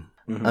Martin.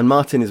 Mm-hmm. And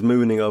Martin is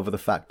mooning over the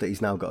fact that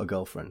he's now got a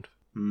girlfriend.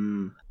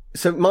 Mm.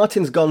 So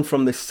Martin's gone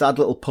from this sad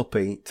little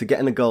puppy to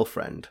getting a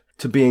girlfriend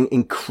to being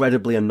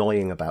incredibly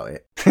annoying about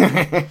it.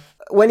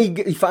 When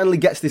he finally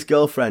gets this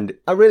girlfriend,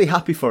 I'm really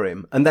happy for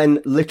him. And then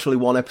literally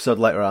one episode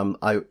later,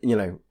 I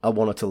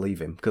wanted to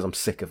leave him because I'm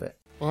sick of it.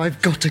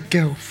 I've got a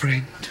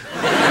girlfriend.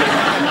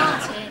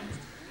 Martin.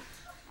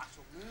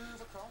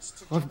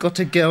 I've got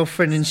a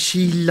girlfriend and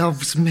she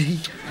loves me.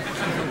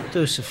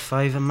 Do us a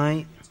favour,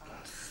 mate.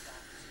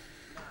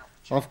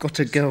 I've got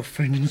a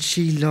girlfriend and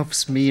she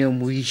loves me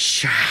and we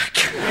shag.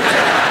 Shut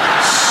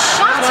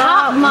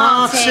up,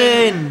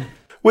 Martin!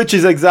 Which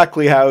is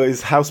exactly how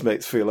his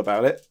housemates feel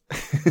about it.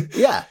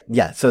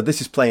 Yeah. So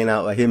this is playing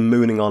out him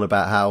mooning on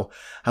about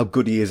how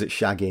good he is at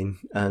shagging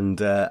and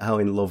how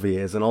in love he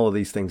is and all of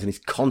these things. And he's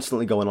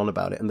constantly going on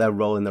about it and they're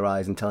rolling their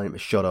eyes and telling him to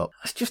shut up.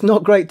 That's just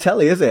not great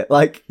telly, is it?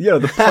 Like,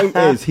 the point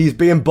is he's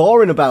being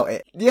boring about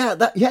it. Yeah,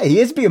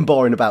 he is being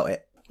boring about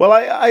it. Well,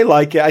 I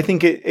like it. I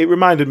think it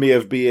reminded me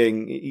of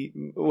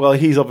being, well,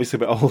 he's obviously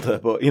a bit older,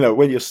 but,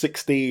 when you're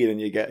 16 and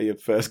you get your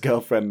first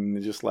girlfriend and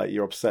you're just like,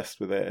 you're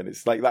obsessed with it. And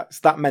it's like, that's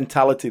that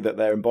mentality that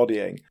they're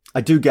embodying. I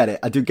do get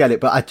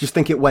it, but I just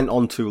think it went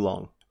on too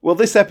long. Well,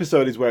 this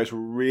episode is where it's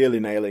really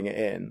nailing it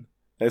in.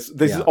 This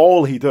is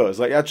all he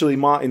does. Like, actually,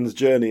 Martin's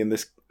journey in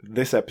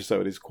this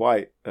episode is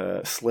quite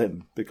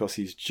slim because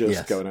he's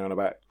just going on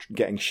about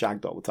getting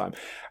shagged all the time.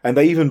 And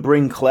they even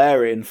bring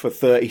Claire in for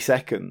 30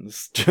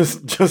 seconds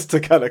just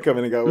to kind of come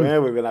in and go, yeah,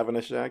 we've been having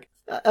a shag.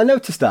 I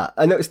noticed that.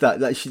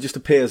 Like she just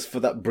appears for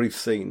that brief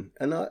scene.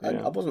 And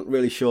I wasn't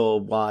really sure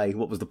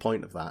what was the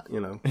point of that,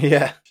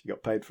 Yeah, she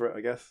got paid for it,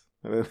 I guess.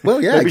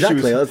 Well, yeah,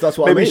 exactly. That's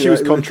what I mean. Maybe she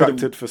was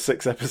contracted for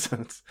 6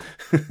 episodes.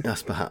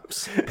 Yes,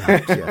 perhaps,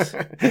 yes.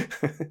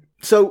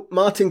 So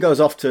Martin goes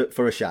off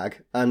for a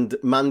shag, and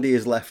Mandy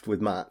is left with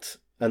Matt,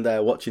 and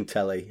they're watching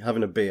telly,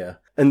 having a beer.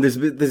 And there's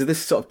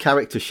this sort of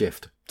character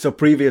shift. So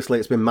previously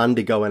it's been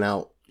Mandy going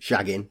out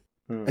shagging.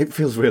 It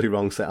feels really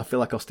wrong, so I feel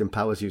like Austin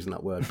Powers using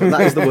that word, but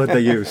that is the word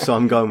they use, so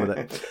I'm going with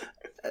it.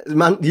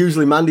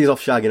 Usually Mandy's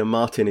off shagging and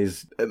Martin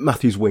is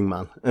Matthew's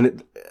wingman,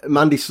 and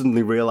Mandy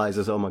suddenly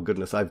realizes, oh my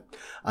goodness,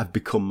 I've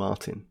become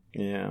Martin.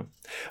 Yeah.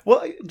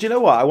 Well, do you know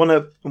what? I want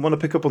to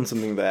pick up on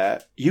something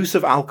there. Use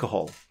of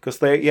alcohol, because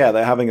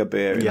they're having a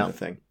beer and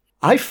everything.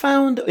 I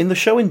found in the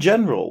show in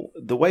general,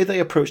 the way they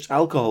approached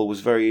alcohol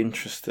was very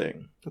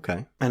interesting.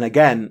 Okay. And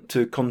again,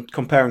 to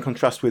compare and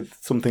contrast with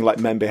something like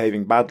Men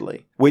Behaving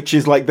Badly, which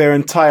is like their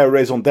entire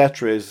raison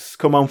d'etre is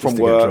come home from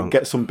work,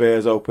 get some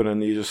beers open,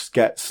 and you just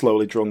get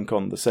slowly drunk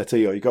on the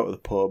settee, or you go to the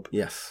pub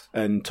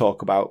and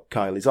talk about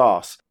Kylie's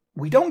arse.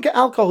 We don't get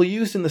alcohol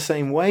used in the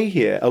same way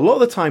here. A lot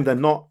of the time, they're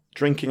not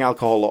drinking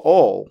alcohol at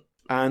all.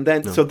 And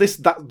then, so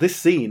this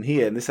scene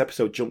here in this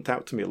episode jumped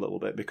out to me a little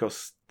bit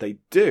because they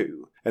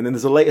do. And then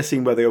there's a later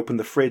scene where they open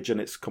the fridge and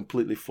it's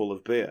completely full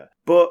of beer.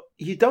 But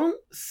you don't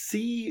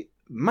see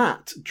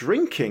Matt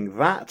drinking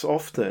that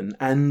often,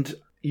 and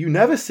you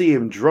never see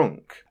him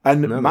drunk.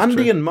 And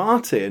Mandy and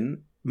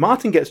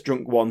Martin gets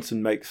drunk once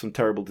and makes some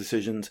terrible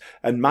decisions,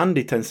 and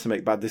Mandy tends to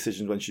make bad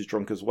decisions when she's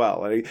drunk as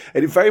well. And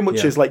it very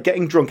much is like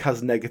getting drunk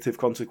has negative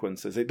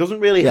consequences. It doesn't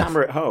really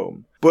hammer it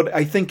home. But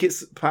I think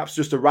it's perhaps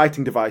just a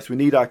writing device. We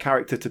need our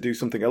character to do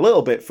something a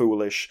little bit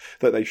foolish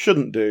that they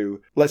shouldn't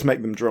do. Let's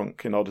make them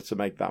drunk in order to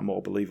make that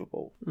more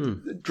believable.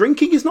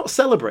 Drinking is not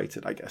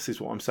celebrated, I guess,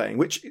 is what I'm saying,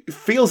 which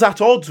feels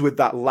at odds with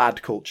that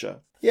lad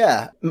culture.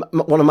 Yeah.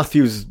 One of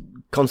Matthew's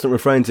constant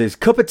refrains is,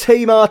 "Cup of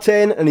tea,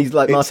 Martin!" And he's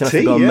like, Martin has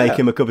to go and make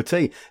him a cup of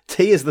tea.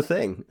 Tea is the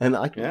thing. And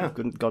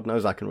God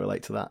knows I can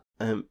relate to that.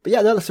 But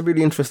yeah, no, that's a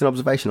really interesting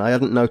observation. I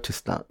hadn't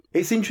noticed that.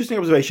 It's an interesting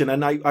observation,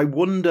 and I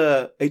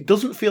wonder, it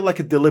doesn't feel like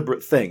a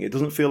deliberate thing. It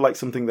doesn't feel like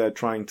something they're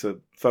trying to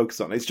focus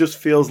on. It just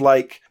feels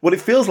like, what it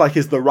feels like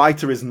is the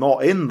writer is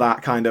not in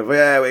that kind of,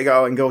 yeah, we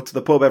go and go to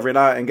the pub every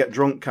night and get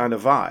drunk kind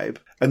of vibe.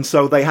 And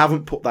so they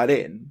haven't put that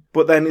in.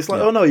 But then it's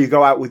like, oh no, you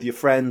go out with your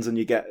friends and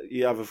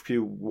you have a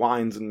few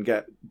wines and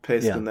get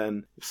pissed and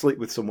then sleep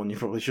with someone you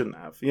probably shouldn't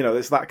have. You know,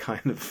 it's that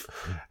kind of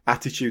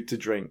attitude to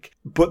drink.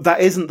 But that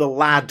isn't the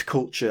lad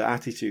culture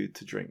attitude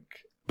to drink.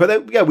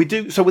 But then, we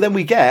do. So then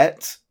we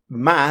get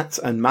Matt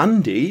and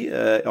Mandy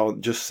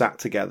just sat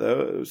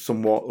together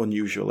somewhat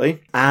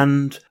unusually.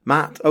 And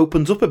Matt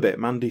opens up a bit.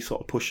 Mandy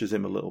sort of pushes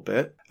him a little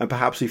bit. And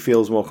perhaps he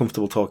feels more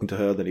comfortable talking to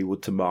her than he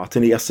would to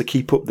Martin. He has to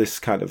keep up this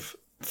kind of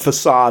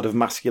facade of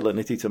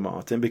masculinity to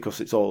Martin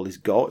because it's all he's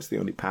got. It's the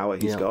only power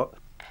he's got.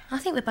 I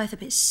think we're both a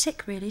bit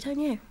sick, really, don't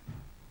you?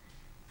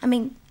 I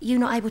mean, you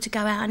not able to go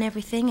out and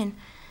everything, and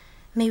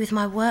me with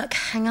my work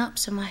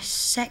hang-ups and my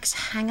sex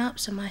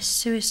hang-ups and my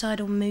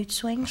suicidal mood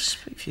swings.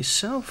 Speak for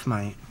yourself,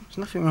 mate. There's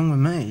nothing wrong with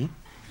me.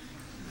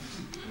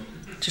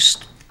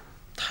 Just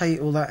hate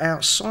all that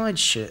outside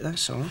shit,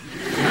 that's all.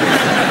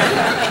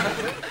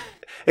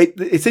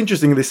 It's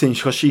interesting in this scene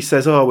because she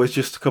says, oh, we're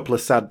just a couple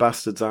of sad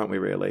bastards, aren't we,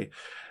 really?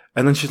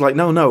 And then she's like,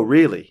 no,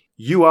 really.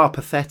 You are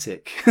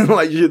pathetic.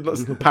 Like,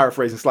 that's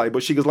paraphrasing slightly,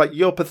 but she goes like,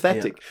 you're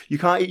pathetic.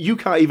 Yeah. You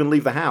can't even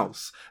leave the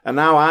house. And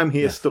now I'm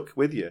here stuck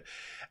with you.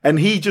 And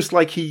he just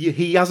like,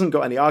 he hasn't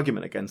got any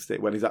argument against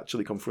it when he's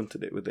actually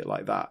confronted it with it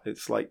like that.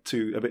 It's like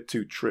a bit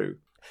too true.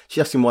 She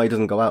asked him why he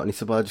doesn't go out, and he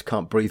said, well, I just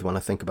can't breathe when I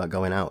think about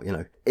going out, you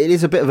know. It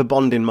is a bit of a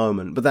bonding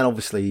moment, but then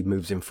obviously he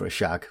moves in for a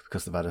shag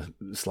because they've had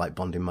a slight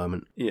bonding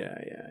moment. Yeah.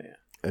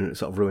 And it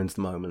sort of ruins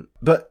the moment.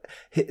 But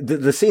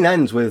the scene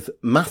ends with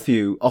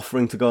Matthew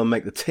offering to go and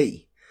make the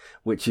tea,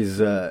 which is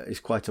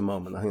quite a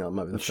moment. I think that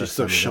might be the first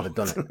time he's ever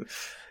done it.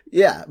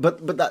 Yeah,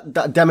 but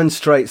that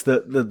demonstrates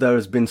that there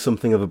has been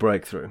something of a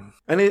breakthrough.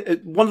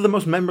 And one of the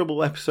most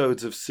memorable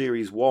episodes of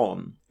Series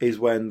 1 is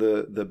when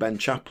the Ben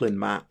Chaplin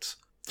Matt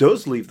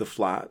does leave the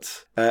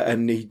flat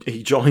and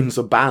he joins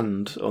a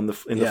band in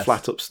the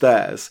flat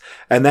upstairs,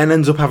 and then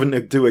ends up having to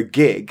do a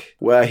gig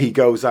where he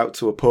goes out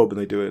to a pub and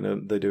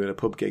they're doing a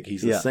pub gig.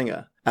 He's the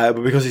singer.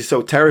 But because he's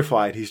so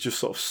terrified, he's just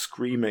sort of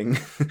screaming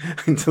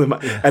into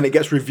the and it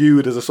gets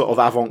reviewed as a sort of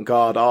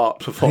avant-garde art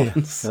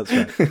performance, that's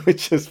right.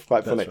 which is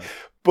quite funny. Right.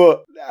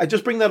 But I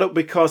just bring that up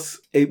because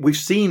we've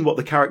seen what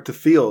the character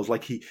feels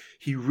like.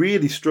 He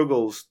really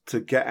struggles to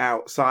get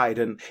outside,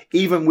 and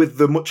even with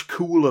the much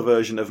cooler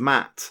version of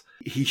Matt,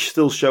 he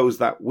still shows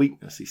that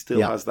weakness. He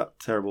still has that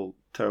terrible,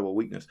 terrible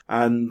weakness.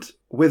 And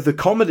with the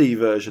comedy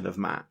version of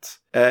Matt,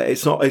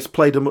 it's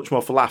played a much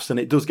more for laughs, and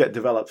it does get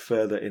developed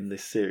further in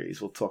this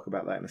series. We'll talk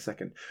about that in a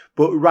second.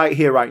 But right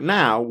here, right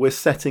now, we're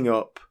setting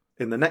up,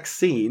 in the next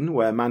scene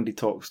where Mandy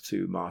talks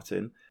to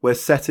Martin, we're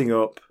setting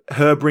up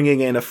her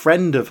bringing in a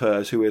friend of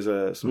hers who is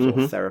some sort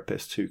of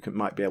therapist who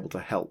might be able to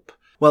help.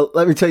 Well,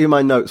 let me tell you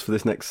my notes for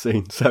this next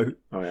scene. So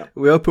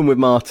we open with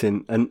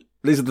Martin, and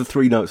these are the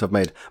 3 notes I've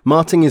made.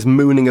 Martin is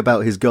mooning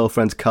about his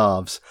girlfriend's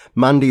calves.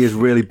 Mandy is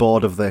really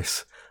bored of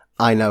this.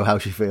 I know how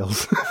she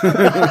feels.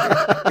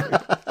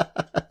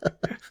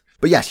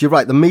 But yes, you're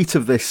right. The meat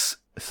of this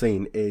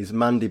scene is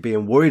Mandy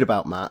being worried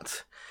about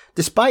Matt.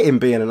 Despite him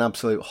being an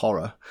absolute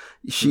horror,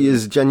 she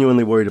is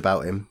genuinely worried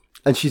about him.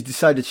 And she's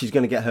decided she's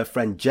going to get her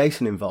friend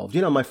Jason involved.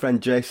 You know, my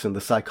friend Jason,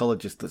 the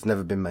psychologist that's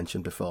never been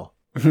mentioned before.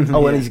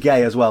 Oh, and he's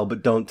gay as well,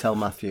 but don't tell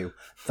Matthew.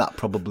 That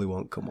probably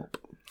won't come up.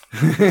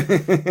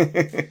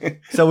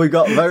 So we've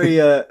got very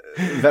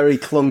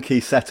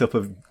clunky setup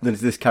of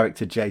this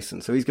character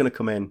Jason. So he's going to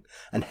come in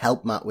and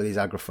help Matt with his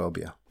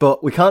agoraphobia.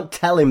 But we can't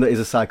tell him that he's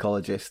a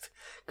psychologist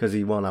because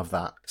he won't have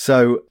that.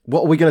 So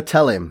what are we going to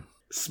tell him?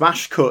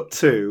 Smash cut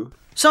to...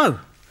 So,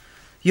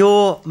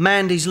 you're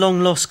Mandy's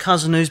long-lost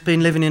cousin who's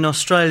been living in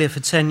Australia for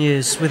 10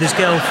 years with his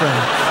girlfriend.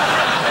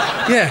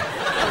 Yeah.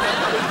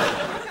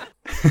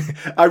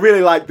 I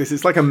really like this.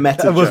 It's like a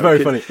meta joke. It was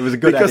very funny. It was a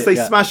good because edit,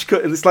 they smash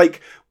cut. It's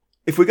like,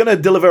 if we're going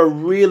to deliver a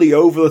really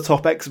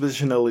over-the-top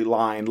expositional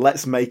line,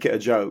 let's make it a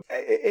joke.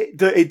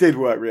 It did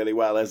work really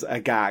well as a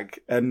gag.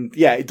 And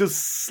yeah, it does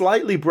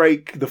slightly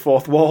break the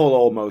fourth wall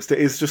almost. It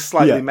is just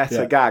slightly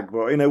meta gag,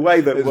 but in a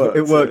way that works.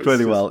 It worked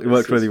really well. It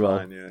worked really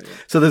well. Yeah.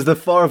 So there's the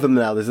 4 of them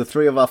now. There's the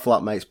 3 of our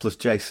flatmates plus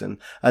Jason.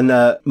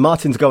 And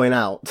Martin's going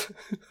out.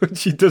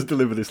 She does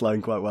deliver this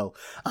line quite well.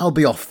 I'll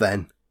be off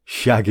then.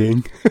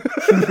 Shagging.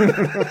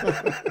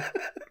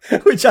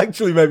 Which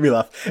actually made me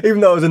laugh.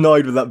 Even though I was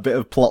annoyed with that bit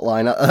of plot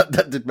line,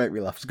 that did make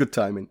me laugh. It's good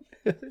timing.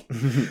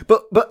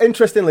 But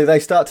interestingly,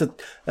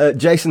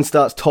 Jason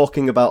starts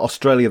talking about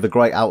Australia, the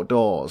great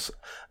outdoors,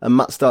 and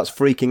Matt starts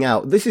freaking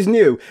out. This is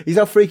new. He's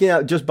now freaking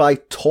out just by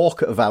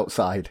talk of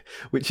outside,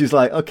 which is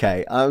like,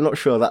 okay, I'm not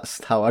sure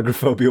that's how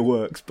agoraphobia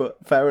works, but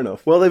fair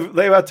enough. Well,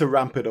 they've had to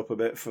ramp it up a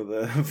bit for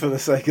the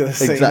sake of the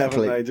scene,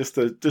 haven't they? Just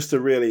to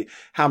really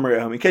hammer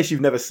it home. In case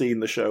you've never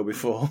seen the show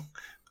before,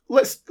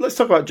 let's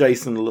talk about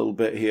Jason a little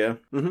bit here.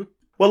 Mm-hmm.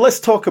 Well, let's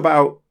talk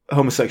about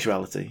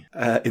homosexuality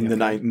in the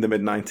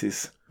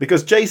mid-90s.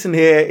 Because Jason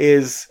here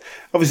is,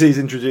 obviously he's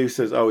introduced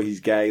as, oh, he's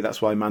gay,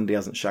 that's why Mandy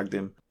hasn't shagged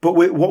him. But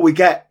what we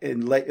get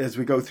as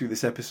we go through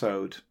this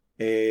episode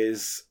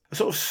is a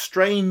sort of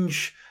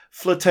strange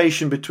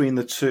flirtation between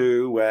the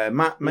two, where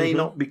Matt may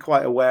not be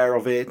quite aware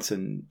of it,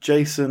 and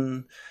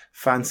Jason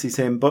fancies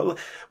him. But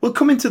we'll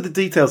come into the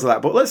details of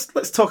that. But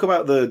let's talk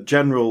about the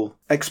general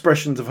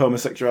expressions of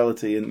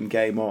homosexuality in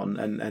Game On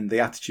and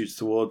the attitudes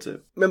towards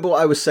it. Remember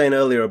what I was saying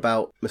earlier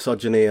about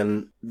misogyny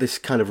and this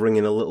kind of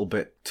ringing a little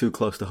bit too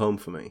close to home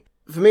for me?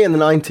 For me in the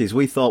 90s,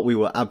 we thought we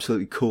were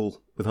absolutely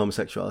cool with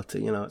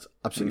homosexuality. You know, it's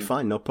absolutely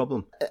fine, no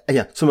problem.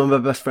 Yeah, some of my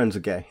best friends are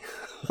gay.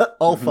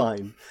 All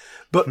fine.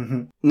 But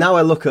now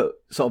I look at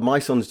sort of my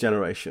son's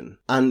generation,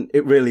 and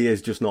it really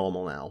is just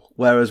normal now.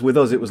 Whereas with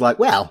us, it was like,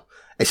 well,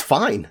 it's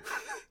fine.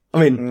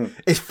 I mean,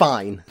 it's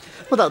fine.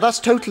 Well, that's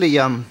totally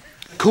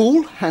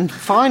cool and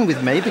fine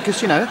with me,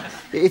 because, you know,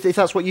 if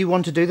that's what you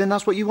want to do, then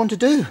that's what you want to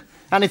do.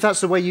 And if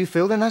that's the way you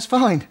feel, then that's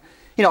fine.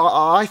 You know,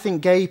 I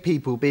think gay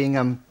people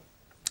being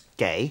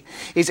gay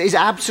is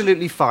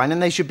absolutely fine,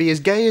 and they should be as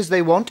gay as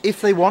they want,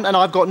 if they want, and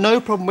I've got no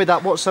problem with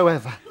that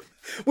whatsoever.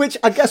 Which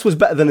I guess was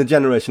better than a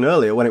generation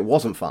earlier when it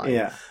wasn't fine.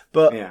 Yeah.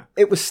 But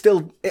it was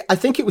still, I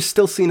think it was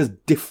still seen as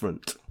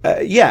different.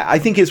 Yeah, I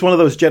think it's one of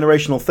those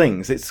generational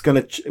things.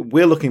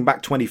 We're looking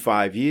back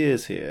 25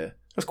 years here.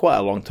 That's quite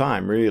a long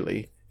time,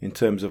 really, in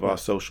terms of our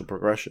social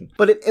progression.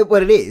 But it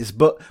is,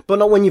 but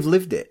not when you've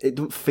lived it. It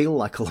doesn't feel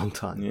like a long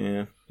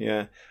time.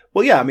 Yeah.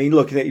 Well, yeah, I mean,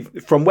 look,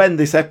 from when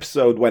this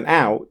episode went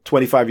out,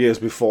 25 years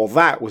before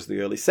that was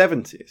the early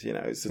 70s, you know,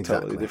 it's a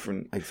totally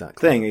different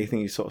thing. I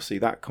think you sort of see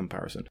that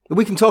comparison.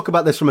 We can talk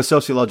about this from a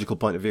sociological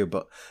point of view,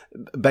 but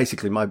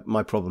basically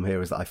my problem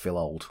here is that I feel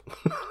old.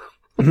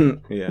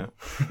 Yeah.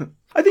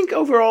 I think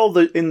overall,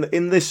 in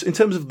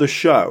terms of the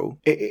show,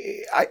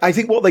 I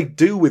think what they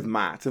do with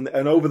Matt and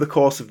over the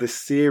course of this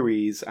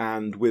series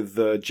and with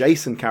the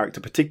Jason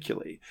character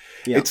particularly,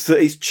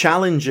 it's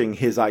challenging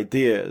his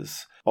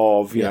ideas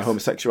of you know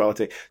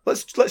homosexuality.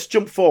 Let's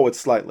jump forward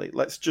slightly.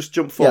 Let's just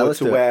jump forward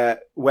to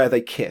where they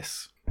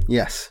kiss.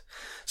 Yes.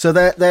 So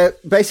they're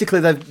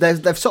basically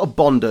they've sort of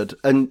bonded,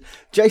 and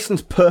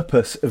Jason's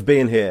purpose of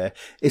being here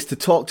is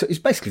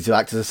basically to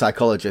act as a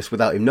psychologist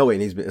without him knowing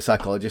he's a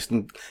psychologist,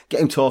 and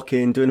get him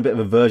talking, doing a bit of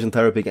aversion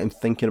therapy, get him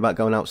thinking about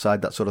going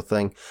outside, that sort of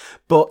thing.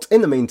 But in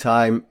the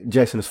meantime,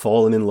 Jason has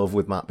fallen in love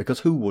with Matt,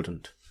 because who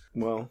wouldn't?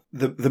 Well,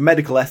 the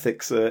medical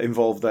ethics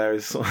involved there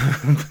is sort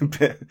of a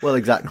bit. Well,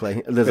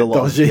 exactly. There's a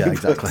lot. Dodgy, yeah,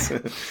 exactly.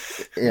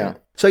 Yeah.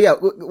 So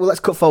well, let's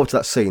cut forward to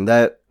that scene.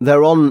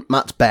 They're on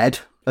Matt's bed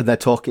and they're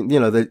talking. You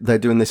know, they're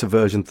doing this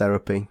aversion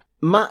therapy.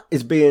 Matt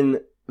is being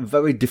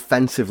very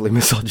defensively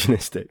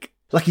misogynistic,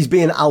 like he's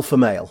being alpha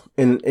male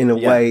in a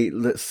way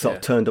that's sort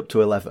of turned up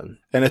to 11,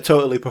 in a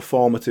totally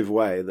performative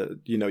way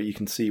that you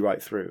can see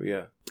right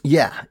through.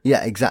 Yeah,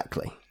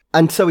 exactly.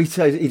 And so he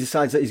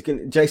decides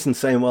that Jason's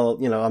saying, well,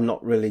 you know, I've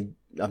not really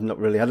had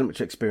much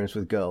experience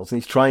with girls.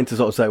 And he's trying to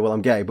sort of say, well,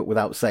 I'm gay, but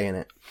without saying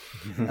it.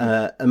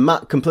 And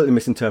Matt completely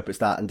misinterprets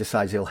that and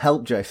decides he'll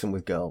help Jason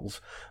with girls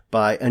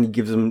and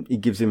he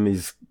gives him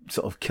his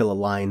sort of killer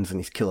lines and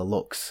his killer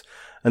looks.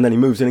 And then he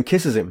moves in and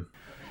kisses him.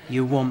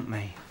 You want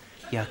me.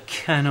 You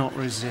cannot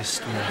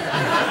resist me.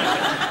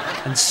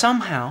 And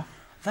somehow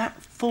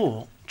that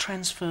thought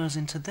transfers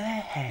into their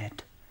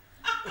head.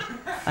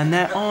 And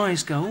their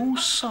eyes go all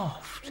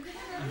soft.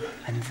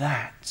 And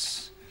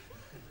that's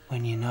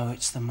when you know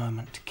it's the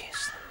moment to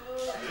kiss them.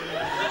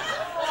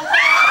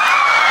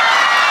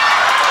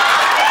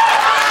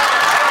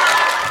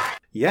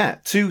 Yeah,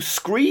 two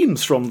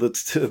screams from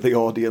the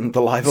audience,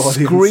 the live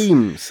audience.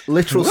 Screams.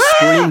 Literal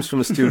screams from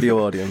the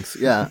studio audience.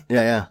 Yeah.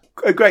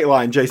 A great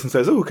line. Jason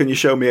says, "Oh, can you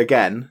show me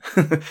again?"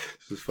 This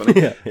is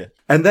funny. Yeah.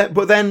 And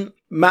then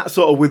Matt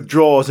sort of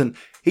withdraws, and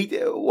he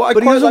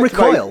doesn't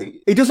recoil.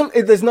 He doesn't.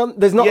 There's not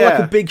like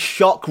a big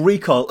shock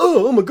recoil.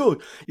 Oh my god.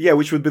 Yeah,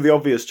 which would be the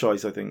obvious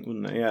choice, I think,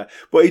 wouldn't it? Yeah,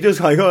 but he does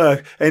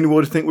like, anyone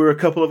would think we're a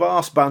couple of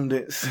arse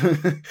bandits.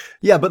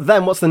 Yeah, but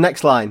then what's the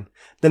next line?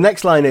 The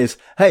next line is,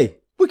 "Hey,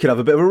 we could have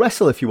a bit of a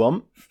wrestle if you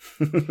want."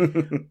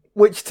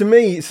 Which to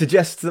me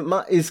suggests that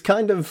Matt is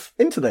kind of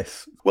into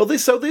this. Well,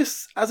 this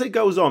as it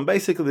goes on,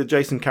 basically the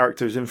Jason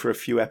character is in for a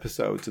few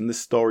episodes, and this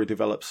story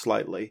develops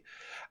slightly.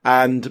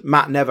 And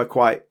Matt never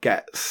quite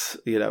gets,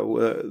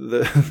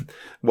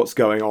 what's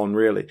going on,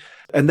 really.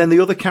 And then the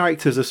other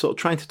characters are sort of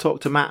trying to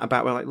talk to Matt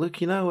about, like, look,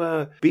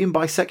 being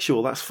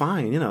bisexual, that's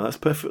fine. That's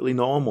perfectly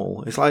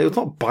normal. It's like, it's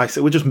not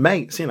bisexual. We're just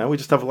mates, we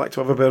just like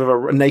to have a bit of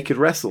a naked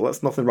wrestle.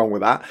 That's nothing wrong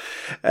with that.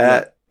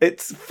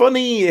 It's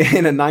funny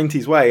in a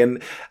 90s way,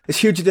 and it's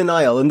huge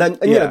denial. And then,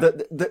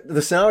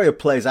 the scenario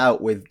plays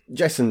out with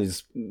Jason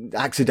is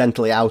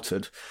accidentally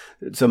outed.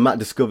 So Matt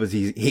discovers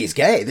he's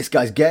gay. This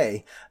guy's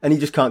gay. And he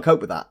just can't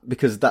cope with that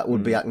because that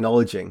would be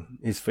acknowledging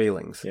his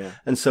feelings. Yeah.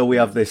 And so we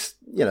have this,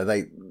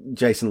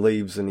 Jason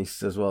leaves and he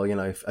says, well,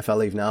 if I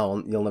leave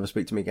now, you'll never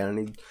speak to me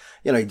again.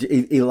 And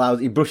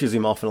he brushes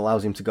him off and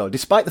allows him to go.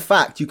 Despite the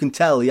fact you can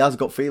tell he has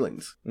got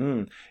feelings.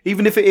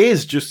 Even if it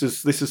is just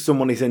as this is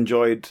someone he's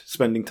enjoyed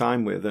spending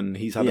time with and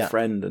he's had a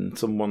friend and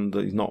someone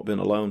that he's not been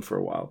alone for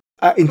a while.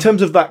 In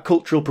terms of that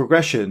cultural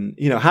progression,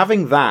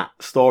 having that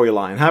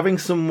storyline, having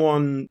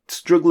someone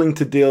struggling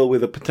to deal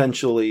with a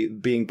potentially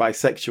being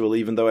bisexual,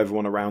 even though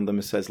everyone around them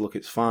says, look,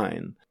 it's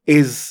fine,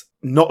 is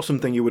not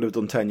something you would have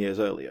done 10 years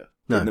earlier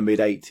in the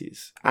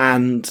mid-80s.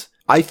 And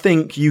I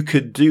think you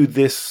could do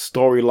this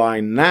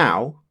storyline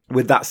now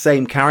with that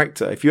same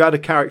character. If you had a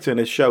character in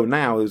a show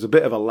now who's a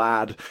bit of a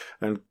lad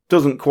and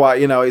doesn't quite,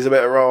 he's a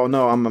bit of, oh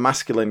no, I'm a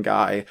masculine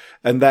guy.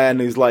 And then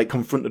he's like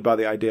confronted by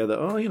the idea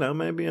that,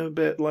 maybe a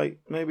bit like,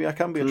 maybe I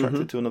can be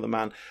attracted to another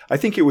man. I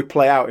think it would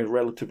play out in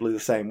relatively the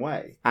same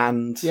way.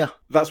 And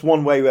that's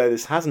one way where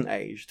this hasn't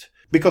aged.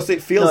 Because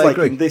it feels like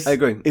in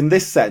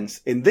this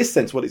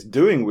sense, what it's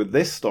doing with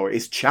this story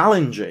is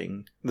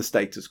challenging the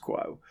status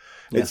quo.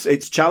 Yeah.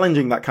 It's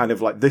challenging that kind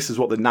of like, this is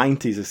what the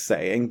 90s is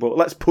saying, but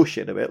let's push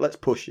it a bit, let's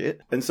push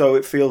it. And so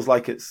it feels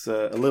like it's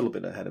a little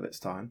bit ahead of its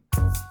time.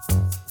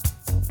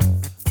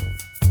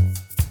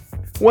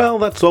 Well,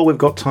 that's all we've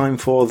got time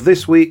for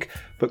this week,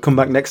 but come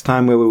back next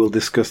time where we will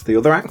discuss the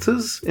other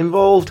actors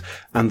involved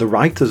and the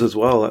writers as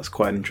well. That's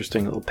quite an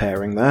interesting little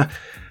pairing there.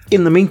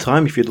 In the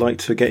meantime, if you'd like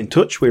to get in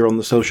touch, we're on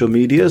the social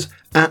medias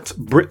at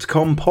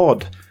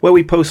BritcomPod, where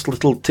we post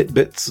little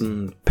tidbits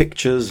and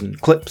pictures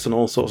and clips and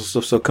all sorts of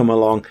stuff, so come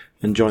along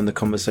and join the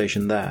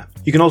conversation there.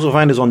 You can also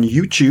find us on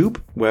YouTube,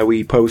 where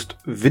we post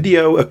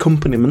video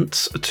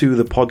accompaniments to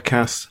the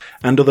podcasts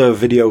and other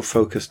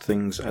video-focused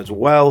things as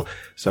well,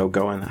 so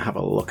go and have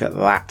a look at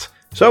that.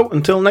 So,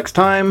 until next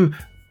time,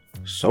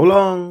 so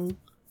long!